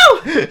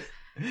 Woo!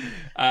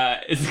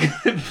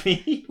 It's going to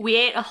be... We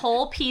ate a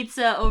whole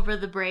pizza over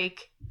the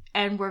break,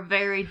 and we're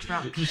very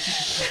drunk.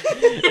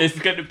 It's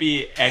going to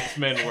be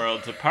X-Men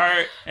Worlds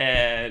Apart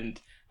and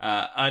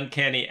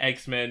Uncanny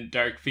X-Men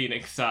Dark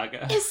Phoenix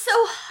Saga. It's so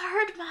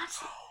hard,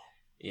 Monty.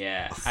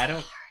 Yeah, It's I so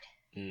don't... hard.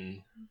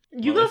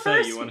 You Melissa, go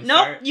first. you wanna Nope,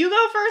 start? you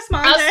go first,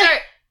 Monte. I'll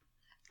start.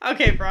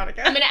 Okay,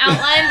 Veronica. I'm going to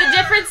outline the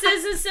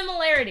differences and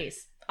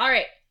similarities. All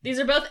right, these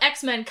are both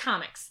X-Men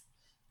comics.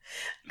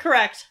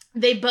 Correct.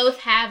 They both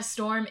have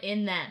Storm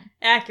in them.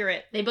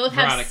 Accurate. They both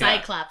have Veronica,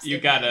 Cyclops you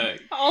in gotta... them.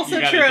 Also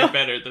you gotta true. do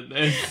better than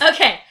this.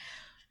 Okay.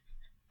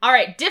 All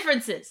right,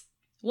 differences.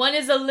 One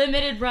is a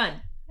limited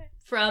run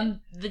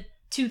from the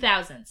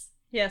 2000s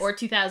Yes. or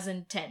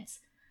 2010s.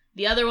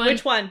 The other one...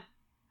 Which one?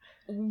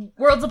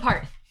 Worlds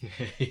Apart.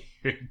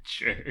 You're a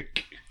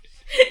jerk.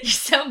 You're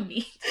so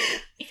mean.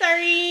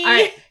 Sorry. All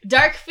right,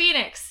 Dark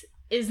Phoenix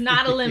is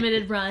not a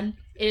limited run.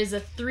 It is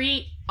a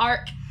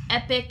 3-arc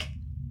epic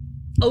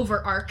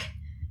over arc,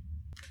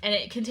 and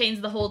it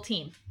contains the whole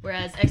team.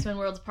 Whereas X-Men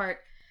Worlds Apart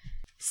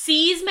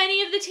sees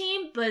many of the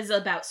team, but is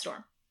about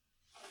Storm.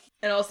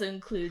 It also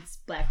includes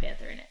Black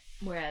Panther in it.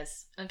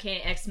 Whereas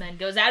Uncanny X-Men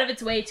goes out of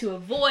its way to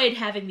avoid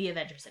having the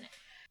Avengers in it.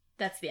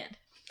 That's the end.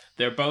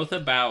 They're both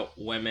about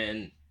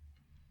women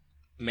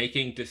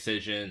making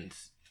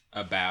decisions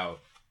about...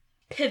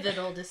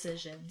 Pivotal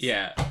decisions.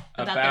 Yeah,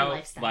 About their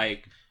lifestyle.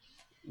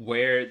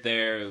 Where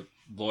their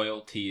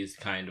loyalties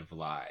kind of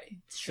lie.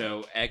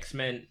 So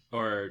X-Men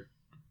or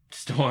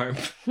Storm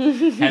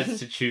has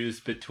to choose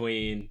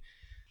between,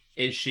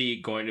 is she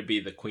going to be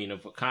the Queen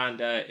of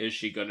Wakanda? Is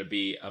she going to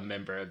be a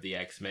member of the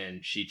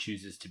X-Men? She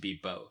chooses to be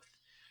both.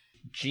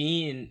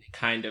 Jean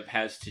kind of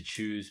has to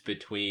choose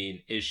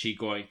between, is she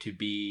going to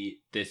be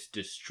this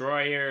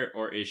destroyer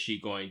or is she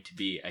going to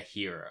be a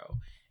hero?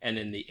 And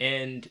in the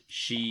end,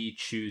 she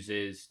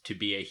chooses to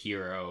be a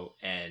hero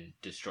and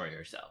destroy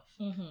herself.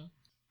 Mm-hmm.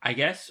 I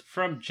guess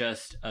from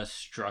just a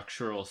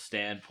structural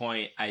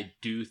standpoint, I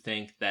do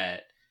think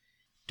that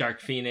Dark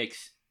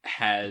Phoenix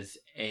has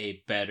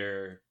a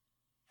better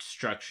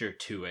structure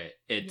to it.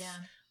 It's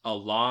a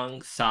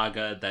long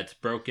saga that's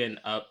broken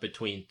up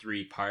between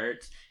 3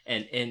 parts,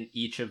 and in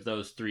each of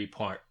those 3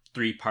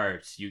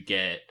 parts, you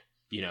get,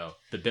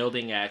 the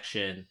building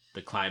action,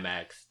 the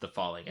climax, the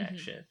falling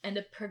action. And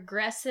a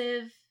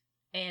progressive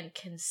and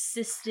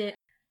consistent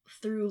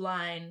through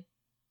line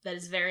that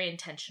is very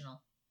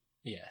intentional.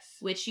 Yes.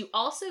 Which you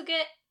also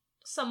get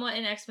somewhat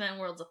in X-Men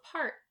Worlds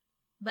Apart,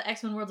 but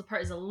X-Men Worlds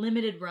Apart is a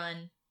limited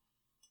run,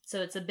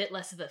 so it's a bit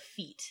less of a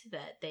feat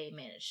that they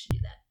managed to do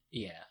that.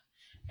 Yeah.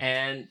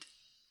 And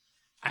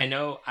I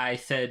know I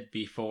said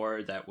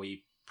before that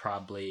we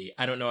probably,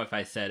 I don't know if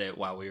I said it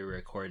while we were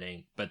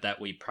recording, but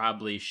that we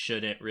probably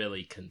shouldn't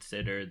really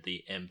consider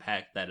the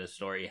impact that a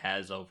story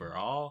has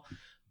overall,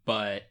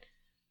 but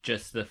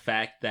just the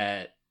fact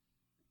that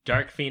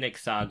Dark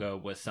Phoenix Saga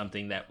was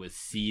something that was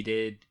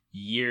seeded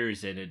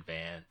years in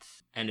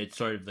advance, and it's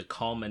sort of the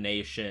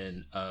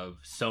culmination of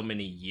so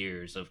many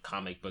years of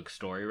comic book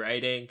story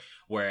writing,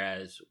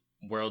 whereas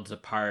Worlds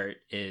Apart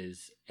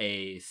is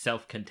a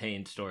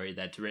self-contained story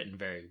that's written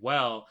very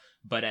well,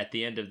 but at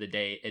the end of the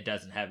day, it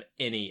doesn't have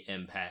any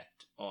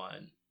impact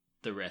on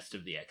the rest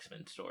of the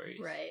X-Men stories.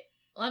 Right.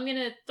 Well, I'm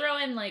gonna throw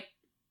in, like,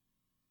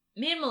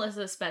 me and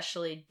Melissa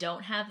especially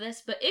don't have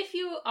this, but if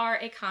you are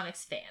a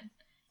comics fan,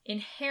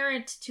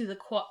 inherent to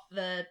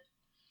the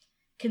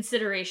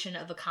consideration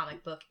of a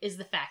comic book is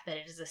the fact that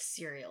it is a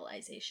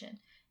serialization.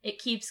 It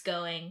keeps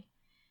going,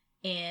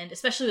 and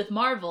especially with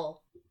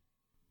Marvel,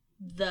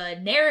 the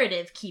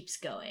narrative keeps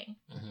going.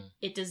 Mm-hmm.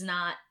 It does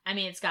not, I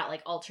mean, it's got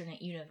like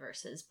alternate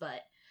universes,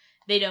 but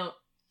they don't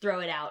throw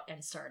it out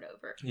and start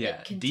over.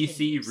 Yeah,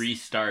 DC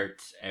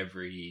restarts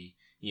every,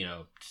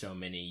 so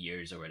many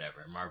years or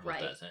whatever. Marvel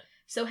doesn't.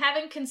 So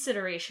having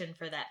consideration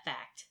for that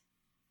fact,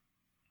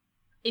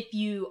 if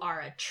you are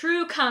a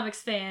true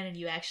comics fan and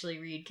you actually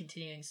read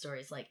continuing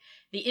stories, like,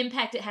 the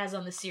impact it has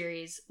on the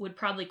series would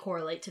probably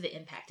correlate to the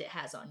impact it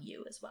has on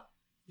you as well.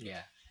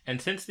 Yeah. And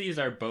since these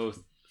are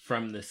both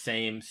from the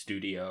same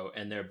studio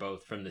and they're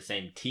both from the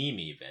same team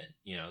even,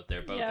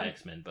 they're both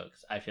X-Men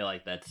books, I feel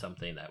like that's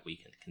something that we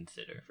can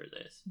consider for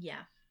this.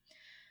 Yeah.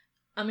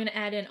 I'm going to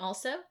add in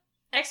also,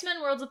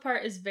 X-Men Worlds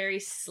Apart is very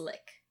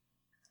slick.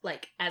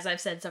 Like, as I've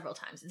said several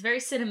times, it's very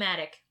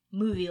cinematic,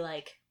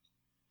 movie-like,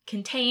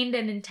 contained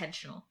and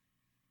intentional.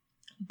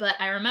 But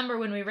I remember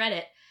when we read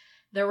it,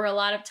 there were a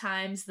lot of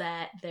times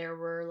that there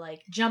were,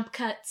 like, jump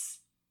cuts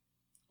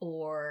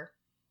or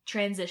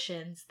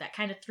transitions that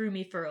kind of threw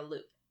me for a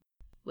loop,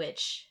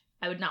 which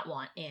I would not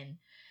want in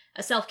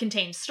a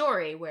self-contained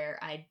story where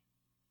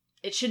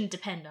it shouldn't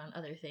depend on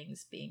other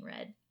things being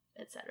read,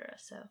 etc.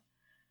 So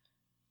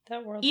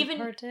that Worlds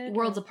Apart did?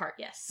 Worlds Apart,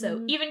 yes.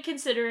 So even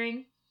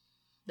considering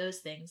those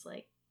things,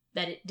 like,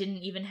 that it didn't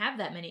even have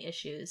that many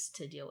issues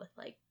to deal with,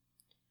 like,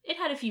 it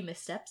had a few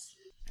missteps.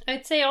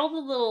 I'd say all the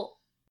little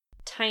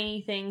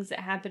tiny things that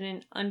happen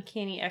in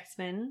Uncanny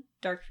X-men,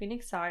 Dark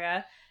Phoenix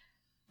Saga,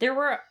 there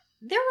were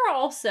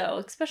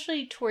also,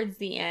 especially towards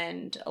the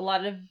end, a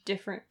lot of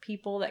different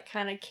people that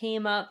kind of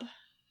came up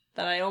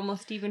that I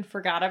almost even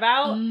forgot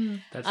about.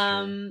 That's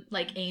true.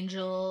 Like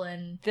Angel,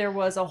 and there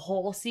was a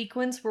whole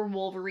sequence where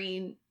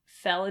Wolverine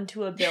fell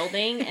into a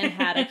building and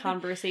had a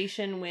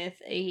conversation with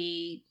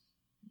a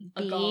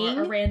being.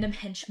 A random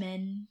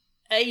henchman.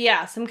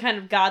 Yeah, some kind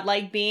of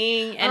godlike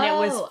being, and it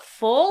was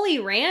fully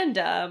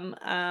random.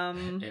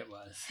 It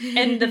was.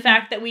 And the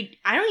fact that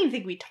I don't even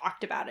think we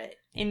talked about it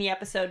in the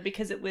episode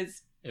because it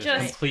was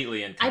just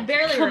completely inconsequential.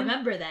 I barely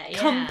remember that. Yeah.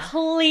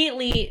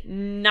 Completely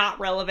not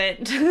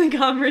relevant to the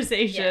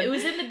conversation. Yeah, it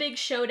was in the big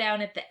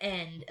showdown at the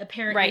end.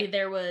 Apparently,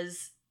 there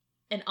was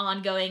an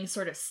ongoing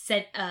sort of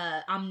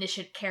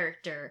omniscient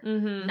character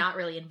not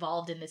really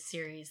involved in this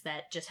series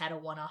that just had a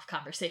one-off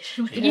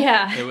conversation with him.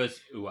 Yeah. It was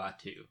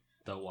Uatu,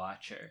 the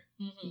Watcher.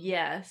 Mm-hmm.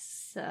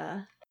 Yes.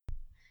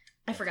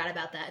 I forgot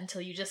about that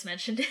until you just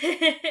mentioned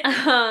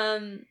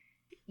it.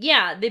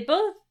 Yeah, they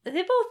both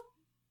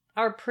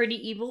are pretty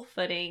even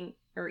footing.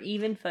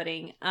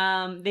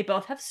 They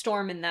both have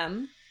Storm in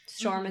them.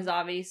 Storm is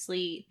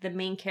obviously the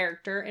main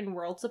character in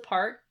Worlds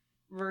Apart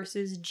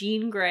versus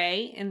Jean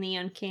Grey in the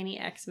Uncanny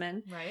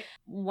X-Men. Right.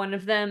 One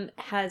of them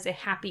has a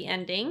happy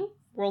ending,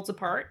 Worlds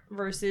Apart,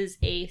 versus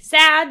a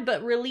sad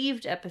but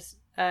relieved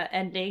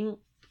ending,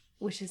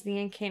 which is the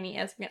Uncanny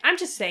X-Men. I'm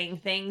just saying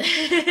things.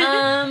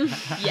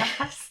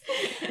 Yes.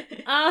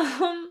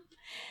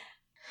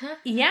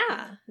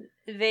 Yeah.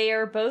 They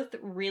are both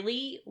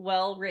really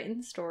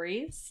well-written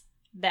stories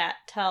that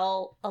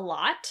tell a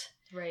lot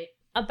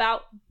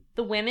about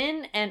the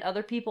women and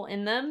other people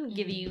in them,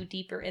 give you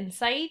deeper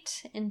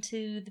insight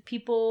into the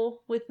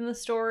people within the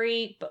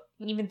story, but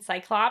even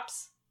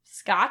Cyclops,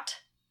 Scott,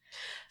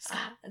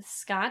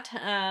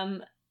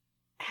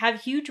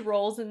 have huge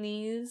roles in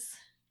these.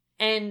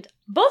 And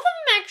both of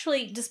them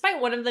actually, despite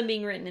one of them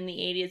being written in the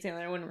 80s, the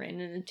other one written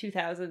in the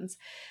 2000s,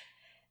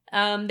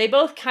 they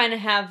both kind of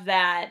have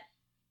that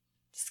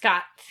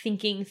Scott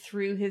thinking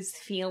through his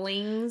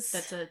feelings.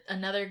 That's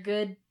another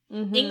good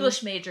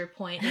English major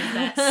point, is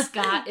that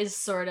Scott is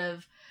sort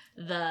of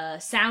the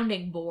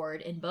sounding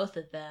board in both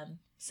of them.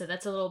 So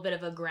that's a little bit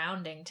of a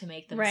grounding to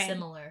make them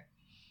similar.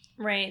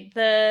 Right.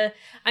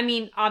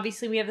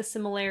 Obviously we have the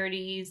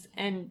similarities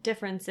and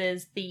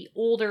differences. The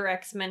older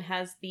X-Men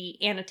has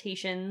the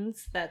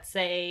annotations that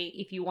say,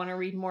 if you want to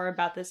read more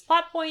about this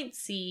plot point,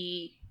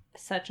 see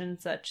such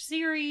and such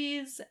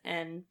series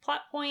and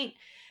plot point.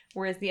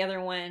 Whereas the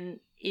other one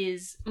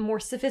is more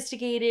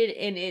sophisticated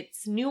in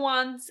its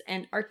nuance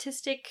and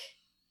artistic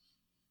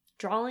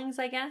drawings,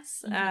 I guess.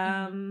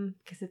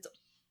 Because it's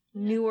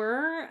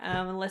newer,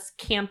 less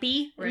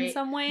campy in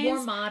some ways.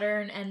 More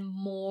modern and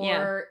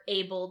more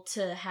able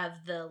to have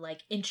the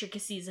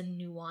intricacies and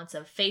nuance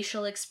of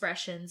facial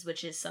expressions,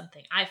 which is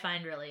something I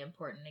find really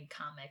important in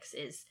comics,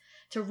 is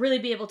to really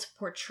be able to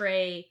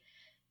portray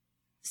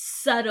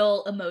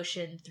subtle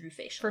emotion through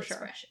facial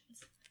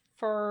expressions.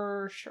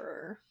 For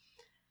sure.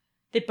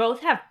 They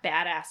both have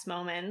badass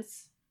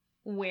moments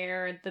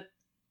where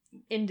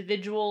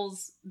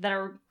individuals that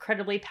are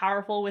incredibly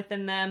powerful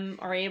within them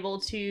are able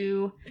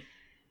to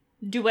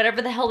do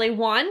whatever the hell they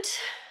want.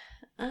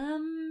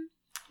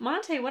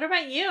 Monte, what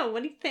about you?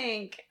 What do you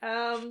think?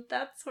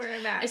 That's where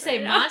I'm at. I say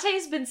right now.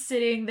 Monte's been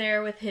sitting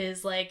there with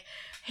his like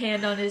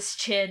hand on his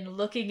chin,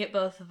 looking at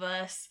both of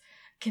us,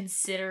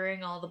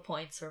 considering all the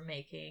points we're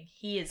making.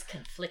 He is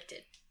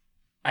conflicted.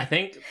 I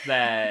think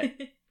that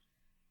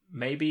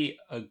maybe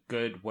a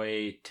good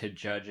way to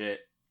judge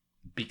it,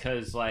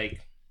 because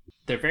like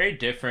they're very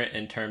different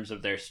in terms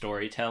of their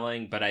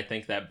storytelling, but I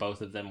think that both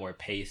of them were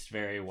paced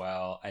very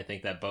well. I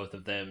think that both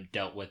of them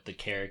dealt with the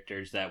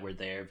characters that were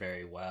there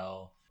very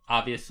well.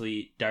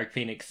 Obviously, Dark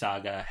Phoenix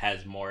Saga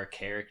has more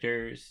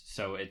characters,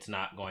 so it's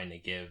not going to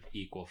give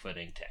equal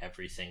footing to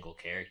every single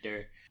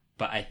character.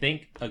 But I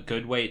think a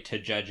good way to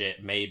judge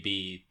it may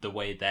be the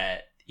way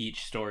that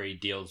each story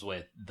deals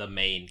with the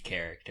main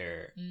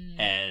character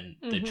and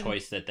the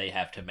choice that they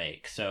have to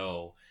make.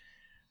 So,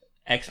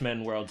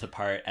 X-Men Worlds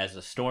Apart as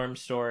a Storm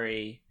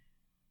story,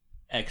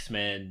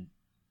 X-Men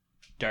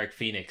Dark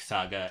Phoenix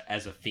Saga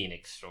as a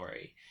Phoenix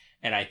story.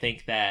 And I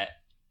think that...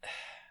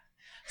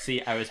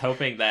 See, I was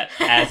hoping that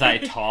as I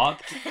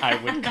talked, I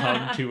would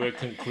come to a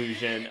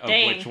conclusion of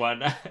which one.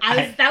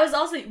 That was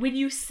also, when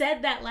you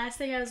said that last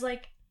thing, I was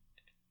like,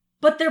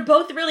 but they're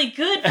both really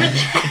good for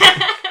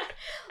that.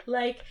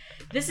 Like,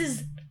 this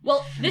is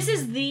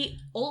the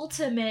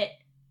ultimate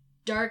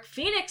Dark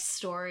Phoenix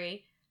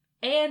story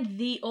and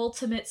the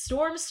ultimate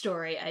Storm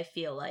story, I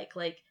feel like.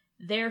 Like,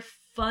 their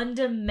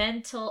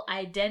fundamental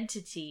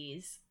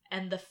identities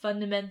and the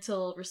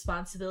fundamental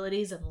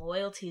responsibilities and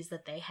loyalties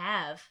that they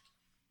have.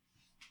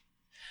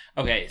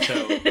 Okay,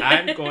 so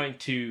I'm going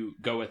to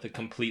go with a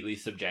completely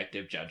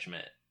subjective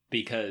judgment,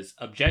 because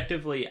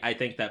objectively, I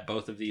think that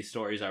both of these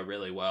stories are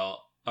really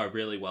well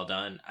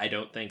done. I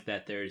don't think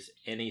that there's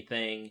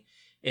anything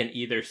in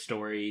either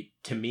story,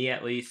 to me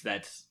at least,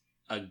 that's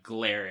a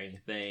glaring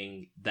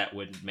thing that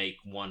would make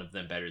one of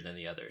them better than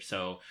the other.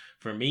 So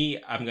for me,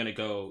 I'm going to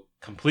go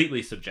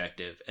completely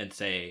subjective and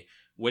say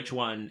which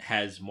one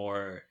has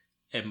more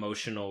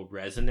emotional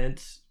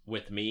resonance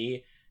with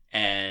me.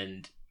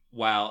 And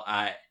while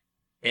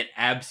it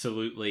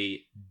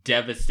absolutely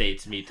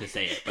devastates me to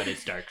say it, but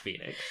it's Dark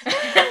Phoenix.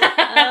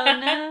 Oh,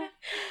 no.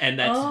 And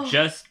that's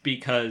just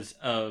because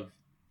of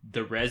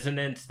the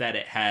resonance that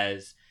it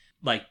has.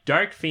 Like,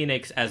 Dark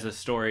Phoenix as a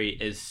story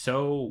is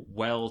so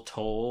well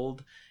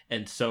told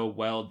and so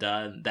well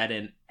done that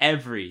in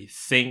every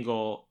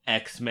single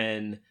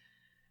X-Men,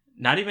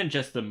 not even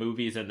just the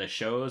movies and the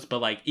shows,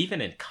 but like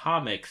even in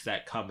comics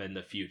that come in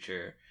the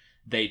future,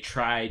 they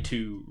try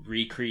to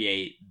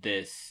recreate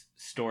this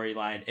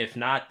storyline. If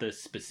not the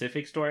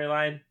specific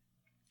storyline,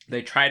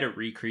 they try to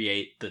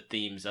recreate the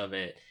themes of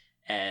it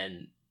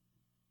and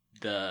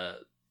the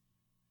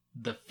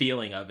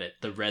feeling of it,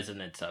 the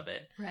resonance of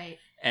it. Right.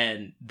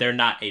 And they're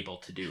not able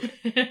to do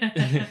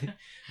it.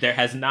 There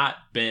has not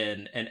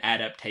been an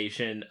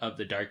adaptation of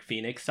the Dark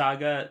Phoenix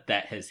Saga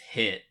that has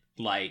hit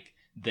like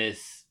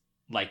this,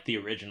 like the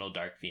original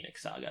Dark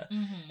Phoenix Saga.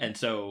 And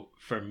so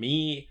for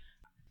me,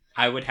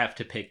 I would have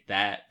to pick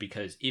that,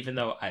 because even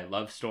though I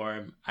love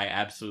Storm, I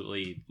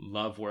absolutely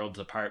love Worlds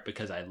Apart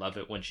because I love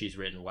it when she's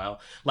written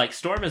well. Like,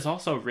 Storm is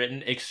also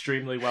written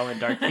extremely well in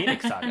Dark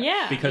Phoenix Saga.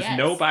 Yeah. Because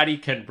nobody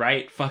can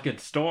write fucking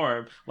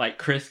Storm like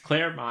Chris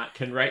Claremont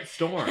can write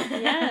Storm.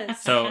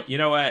 Yes. So, you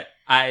know what?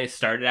 I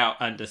started out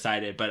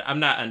undecided, but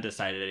I'm not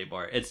undecided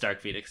anymore. It's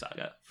Dark Phoenix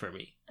Saga for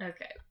me.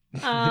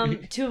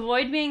 Okay. To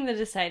avoid being the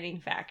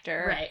deciding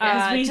factor. Right.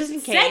 As we just in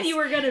said case, you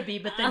were going to be,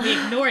 but then we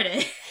ignored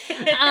it.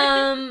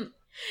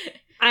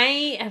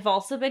 I have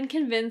also been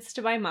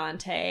convinced by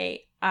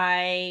Monte.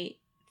 I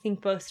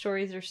think both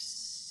stories are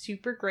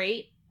super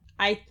great.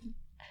 I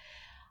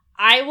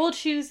will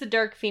choose the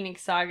Dark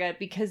Phoenix Saga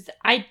because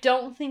I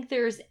don't think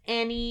there's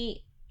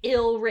any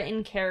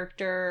ill-written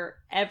character.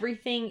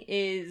 Everything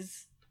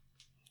is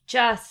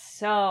just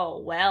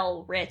so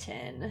well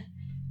written.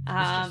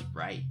 It's just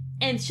right.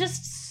 And it's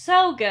just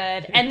so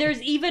good. And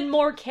there's even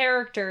more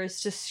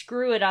characters to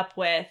screw it up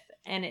with,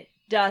 and it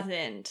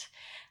doesn't.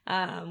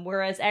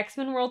 Whereas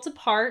X-Men Worlds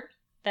Apart,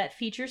 that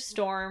features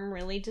Storm,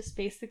 really just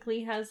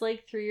basically has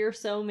like 3 or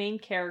so main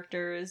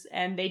characters,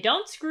 and they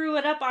don't screw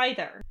it up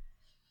either.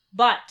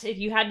 But if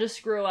you had to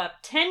screw up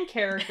 10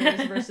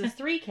 characters versus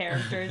 3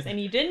 characters, and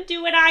you didn't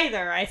do it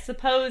either, I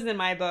suppose in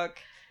my book,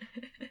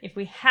 if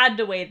we had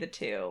to weigh the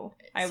two,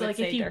 I would like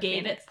say if you Dark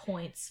gave Phoenix. it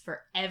points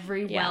for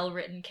every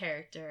well-written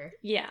character.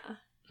 Yeah,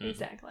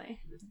 exactly.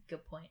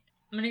 Good point.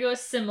 I'm gonna go a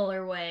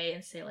similar way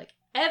and say, like,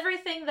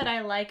 everything that I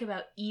like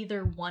about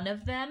either one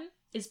of them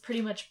is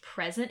pretty much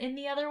present in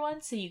the other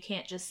one, so you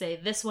can't just say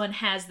this one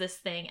has this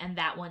thing and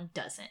that one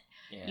doesn't.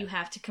 Yeah. You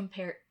have to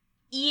compare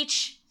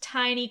each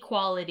tiny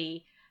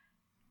quality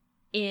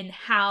in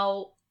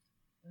how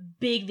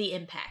big the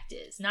impact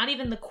is. Not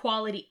even the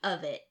quality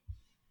of it,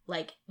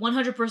 like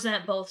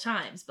 100% both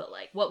times, but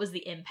like what was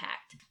the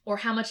impact? Or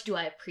how much do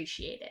I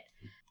appreciate it?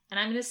 And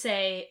I'm gonna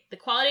say the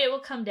quality it will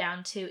come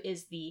down to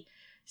is the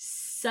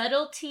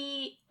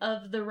subtlety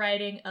of the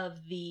writing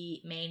of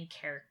the main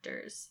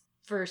characters.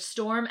 for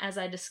Storm, as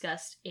I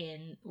discussed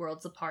in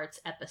Worlds Apart's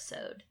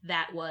episode,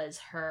 that was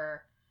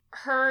her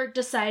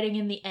deciding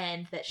in the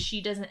end that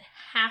she doesn't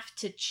have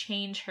to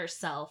change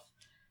herself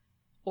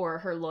or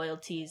her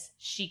loyalties.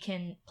 She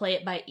can play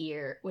it by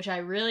ear, which I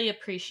really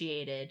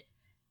appreciated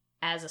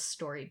as a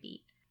story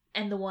beat.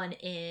 And the one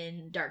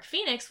in Dark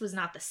Phoenix was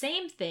not the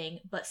same thing,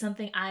 but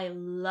something I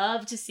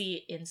love to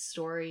see in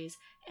stories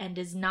and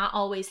does not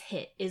always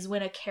hit is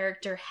when a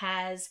character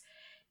has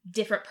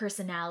different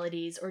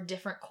personalities or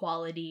different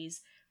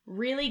qualities,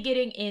 really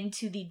getting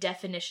into the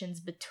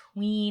definitions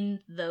between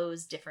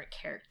those different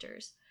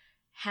characters.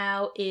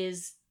 How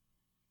is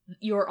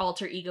your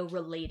alter ego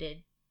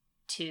related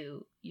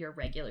to your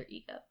regular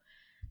ego?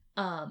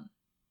 And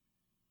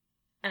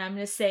I'm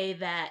going to say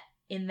that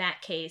in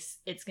that case,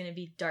 it's going to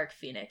be Dark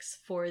Phoenix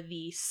for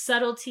the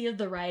subtlety of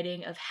the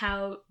writing of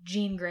how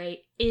Jean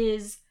Grey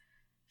is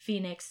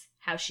Phoenix,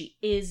 how she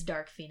is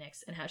Dark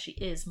Phoenix, and how she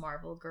is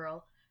Marvel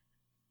Girl.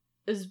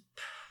 Is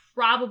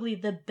probably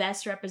the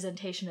best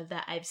representation of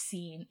that I've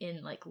seen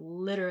in like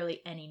literally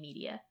any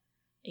media,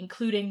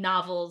 including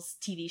novels,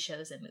 TV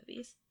shows, and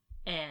movies.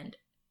 And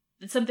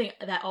it's something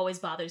that always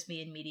bothers me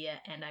in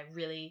media, and I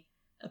really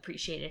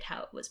appreciated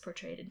how it was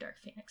portrayed in Dark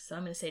Phoenix. So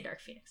I'm going to say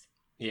Dark Phoenix.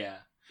 Yeah.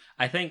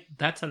 I think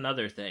that's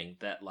another thing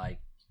that like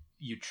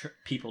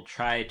people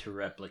try to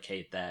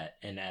replicate that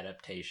in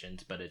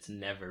adaptations, but it's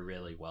never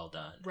really well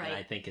done. Right. And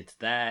I think it's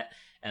that,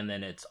 and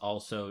then it's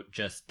also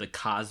just the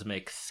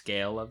cosmic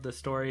scale of the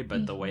story,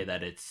 but the way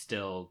that it's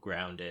still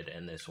grounded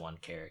in this one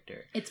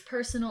character. It's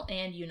personal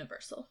and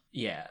universal.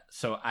 Yeah.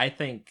 So I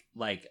think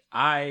like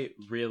I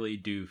really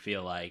do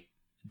feel like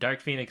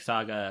Dark Phoenix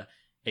Saga,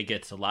 it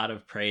gets a lot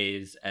of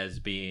praise as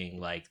being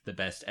like the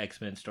best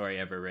X-Men story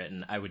ever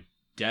written. I would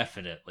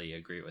definitely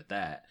agree with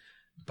that,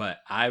 but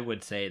I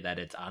would say that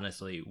it's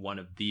honestly one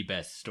of the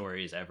best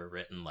stories ever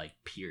written, like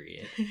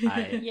period.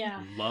 I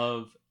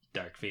love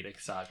Dark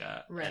Phoenix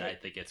Saga, and I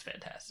think it's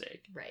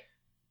fantastic. Right.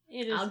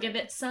 I'll give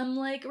it some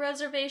like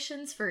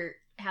reservations for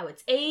how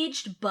it's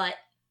aged, but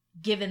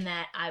given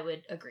that, I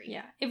would agree.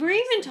 Yeah. If we're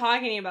even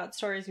talking about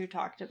stories we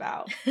talked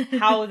about,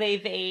 how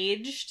they've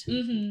aged,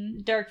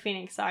 Dark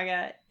Phoenix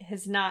Saga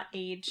has not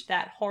aged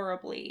that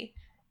horribly.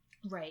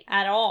 Right.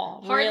 At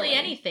all. Hardly really.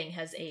 Anything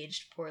has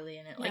aged poorly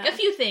in it. Like a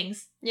few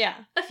things. Yeah.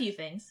 A few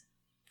things.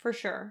 For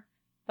sure.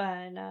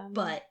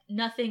 But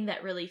nothing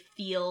that really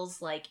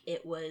feels like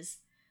it was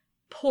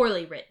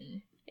poorly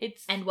written.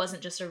 And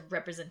wasn't just a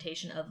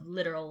representation of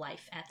literal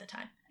life at the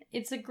time.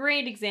 It's a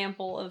great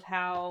example of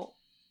how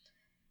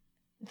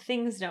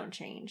things don't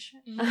change.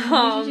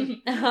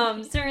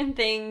 Certain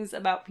things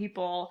about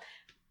people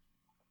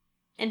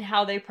and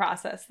how they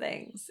process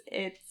things.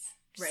 It's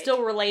still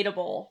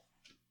relatable.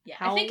 Yeah,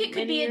 I think it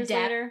could be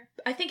adapted.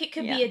 I think it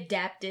could be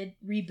adapted,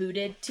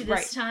 rebooted to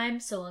this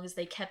time, so long as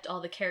they kept all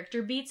the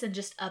character beats and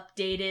just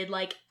updated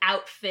like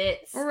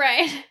outfits,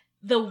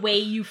 the way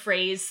you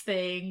phrase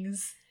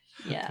things.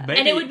 Yeah, maybe,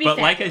 and it would be. But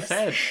fabulous. like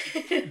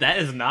I said, that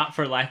is not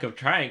for lack of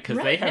trying, because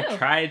they have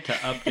tried to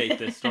update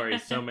this story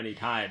so many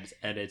times,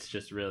 and it's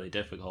just really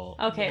difficult.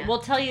 Okay,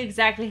 we'll tell you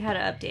exactly how to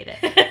update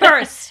it.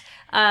 First,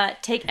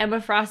 take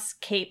Emma Frost's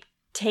cape.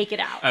 Take it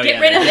out. Get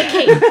rid of the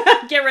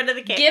cape. Get rid of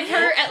the cape. Give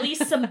her at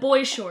least some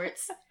boy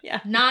shorts.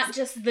 Not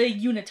just the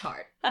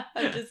unitard.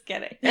 I'm just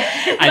kidding.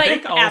 I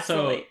think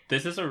also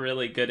this is a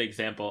really good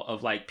example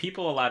of like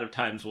people a lot of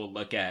times will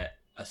look at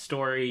a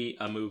story,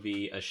 a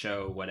movie, a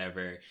show,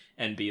 whatever,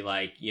 and be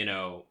like, you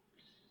know,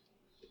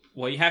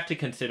 well, you have to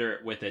consider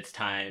it with its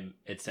time,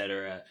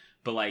 etc.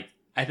 But like,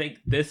 I think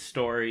this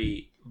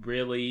story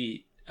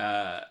really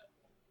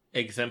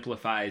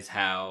exemplifies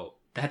how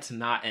that's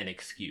not an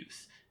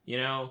excuse, you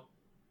know?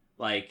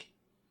 Like,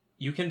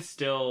 you can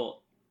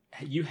still...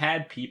 You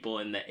had people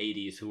in the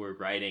 80s who were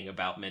writing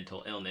about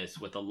mental illness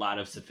with a lot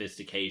of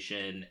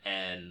sophistication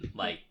and,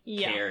 like,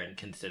 care and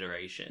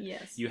consideration.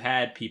 Yes. You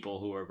had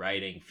people who were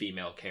writing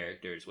female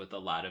characters with a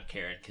lot of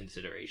care and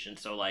consideration.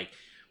 So, like,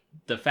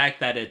 the fact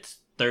that it's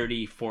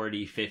 30,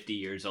 40, 50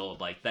 years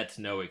old, like, that's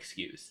no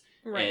excuse.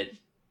 Right.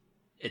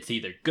 It's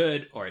either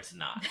good or it's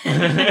not.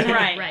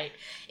 Right.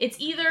 It's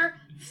either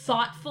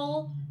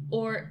thoughtful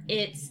or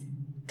it's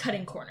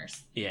cutting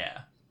corners. Yeah.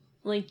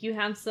 Like, you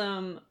have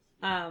some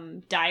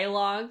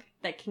dialogue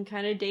that can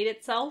kind of date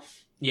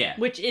itself. Yeah.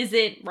 Which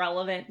isn't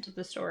relevant to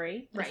the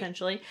story,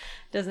 essentially.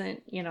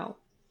 Doesn't, you know,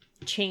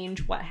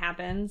 change what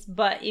happens.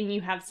 But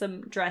you have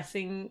some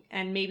dressing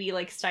and maybe,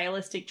 like,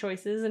 stylistic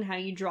choices and how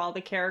you draw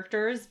the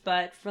characters.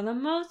 But for the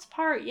most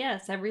part,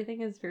 yes, everything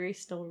is very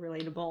still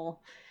relatable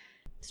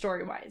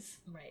story-wise.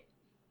 Right.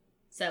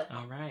 So.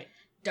 All right.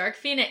 Dark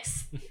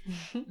Phoenix.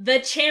 The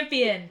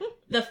champion.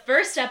 The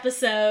first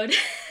episode.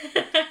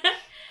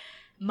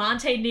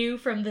 Monte knew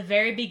from the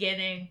very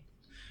beginning.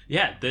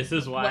 Yeah, this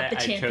is why I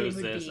chose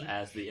this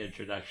as the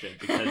introduction,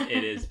 because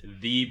it is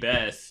the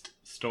best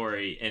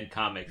story in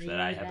comics that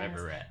I have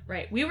ever read.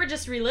 Right. We were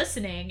just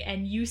re-listening,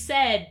 and you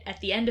said at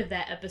the end of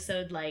that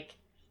episode, like,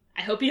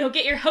 I hope you don't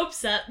get your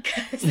hopes up,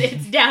 because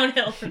it's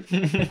downhill from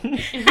there.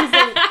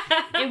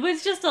 It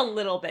was just a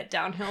little bit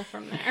downhill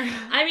from there.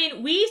 I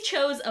mean, we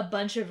chose a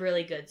bunch of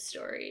really good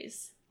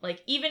stories.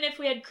 Like, even if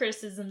we had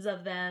criticisms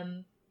of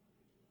them,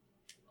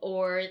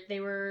 or they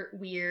were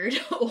weird,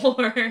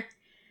 or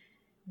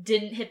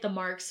didn't hit the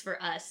marks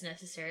for us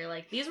necessarily,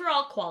 like, these were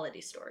all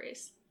quality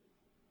stories.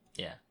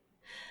 Yeah.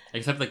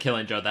 Except the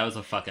Killing Joke, that was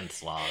a fucking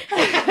slog.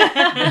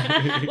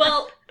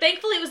 Well,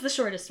 thankfully it was the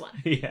shortest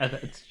one. Yeah,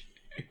 that's true.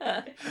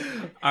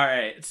 All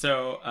right,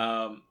 so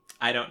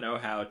I don't know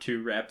how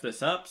to wrap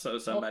this up, so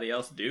somebody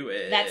else do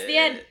it. That's the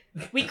end.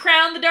 We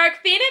crown the Dark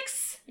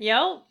Phoenix.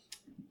 Yo.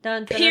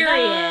 Dun, dun, Period.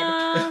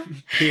 dun,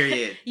 dun.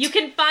 Period. You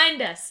can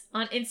find us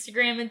on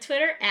Instagram and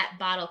Twitter at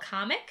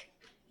BottleComic.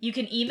 You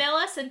can email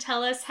us and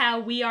tell us how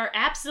we are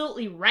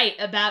absolutely right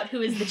about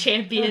who is the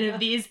champion of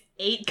these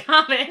 8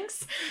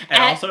 comics.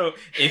 And also,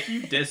 if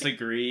you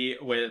disagree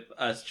with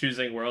us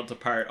choosing Worlds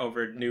Apart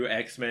over New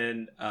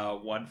X-Men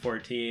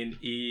 114,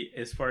 E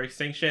is for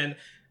Extinction,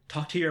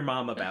 talk to your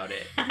mom about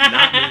it.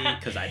 Not me,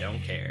 because I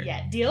don't care.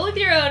 Yeah, deal with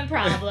your own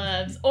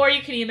problems. Or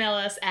you can email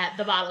us at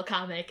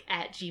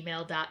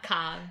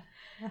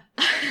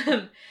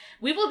thebottlecomic@gmail.com.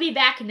 We will be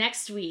back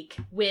next week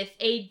with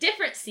a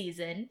different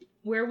season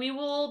where we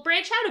will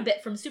branch out a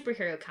bit from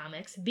superhero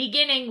comics,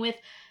 beginning with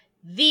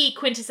the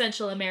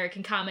quintessential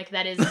American comic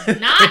that is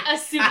not a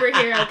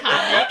superhero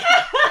comic.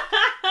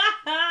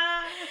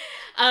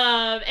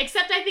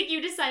 Except I think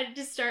you decided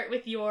to start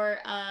with your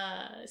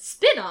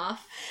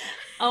spin-off.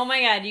 Oh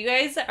my god, you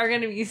guys are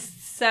going to be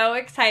so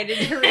excited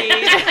to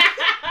read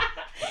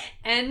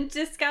and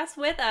discuss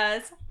with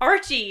us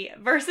Archie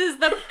versus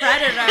the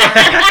Predator.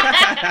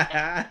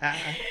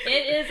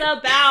 It is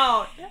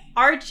about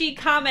Archie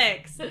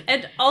comics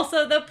and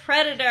also the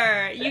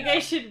Predator. You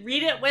guys should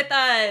read it with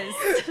us.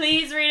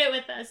 Please read it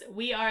with us.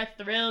 We are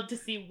thrilled to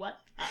see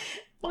what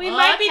we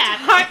might be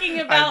talking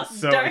about I'm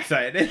so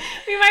excited.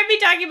 We might be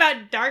talking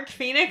about Dark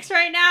Phoenix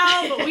right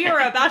now, but we are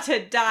about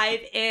to dive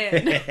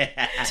in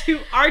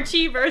to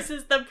Archie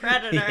versus the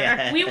Predator.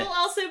 Yes. We will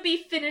also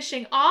be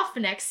finishing off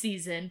next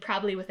season,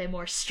 probably with a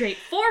more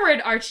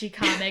straightforward Archie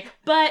comic,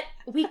 but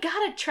we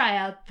gotta try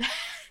out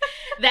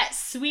that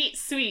sweet,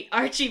 sweet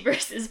Archie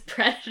versus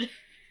Predator.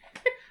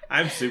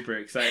 I'm super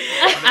excited.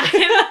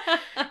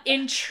 I'm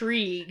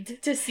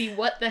intrigued to see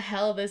what the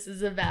hell this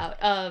is about.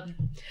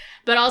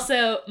 But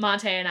also,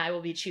 Monte and I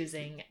will be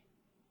choosing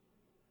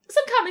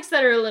some comics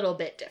that are a little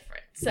bit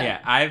different. So.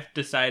 Yeah, I've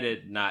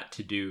decided not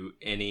to do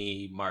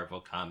any Marvel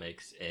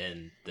comics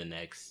in the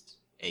next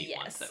 8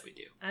 months that we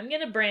do. I'm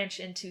going to branch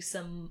into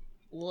some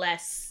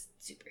less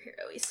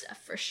superhero-y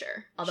stuff for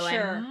sure. Although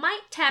Sure. I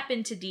might tap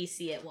into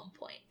DC at one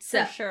point.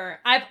 So. For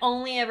sure. I've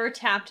only ever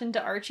tapped into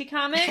Archie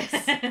comics,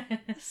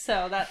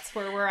 so that's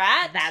where we're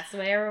at. That's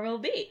where we'll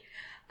be.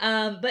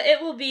 But it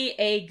will be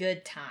a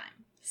good time.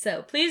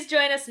 So please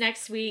join us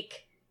next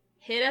week.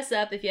 Hit us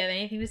up if you have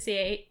anything to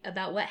say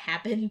about what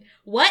happened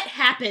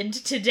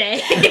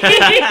today.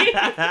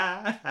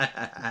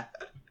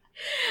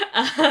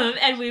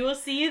 And we will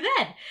see you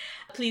then.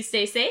 Please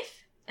stay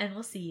safe, and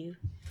we'll see you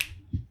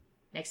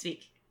next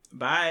week.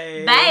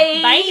 Bye. Bye.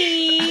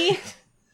 Bye.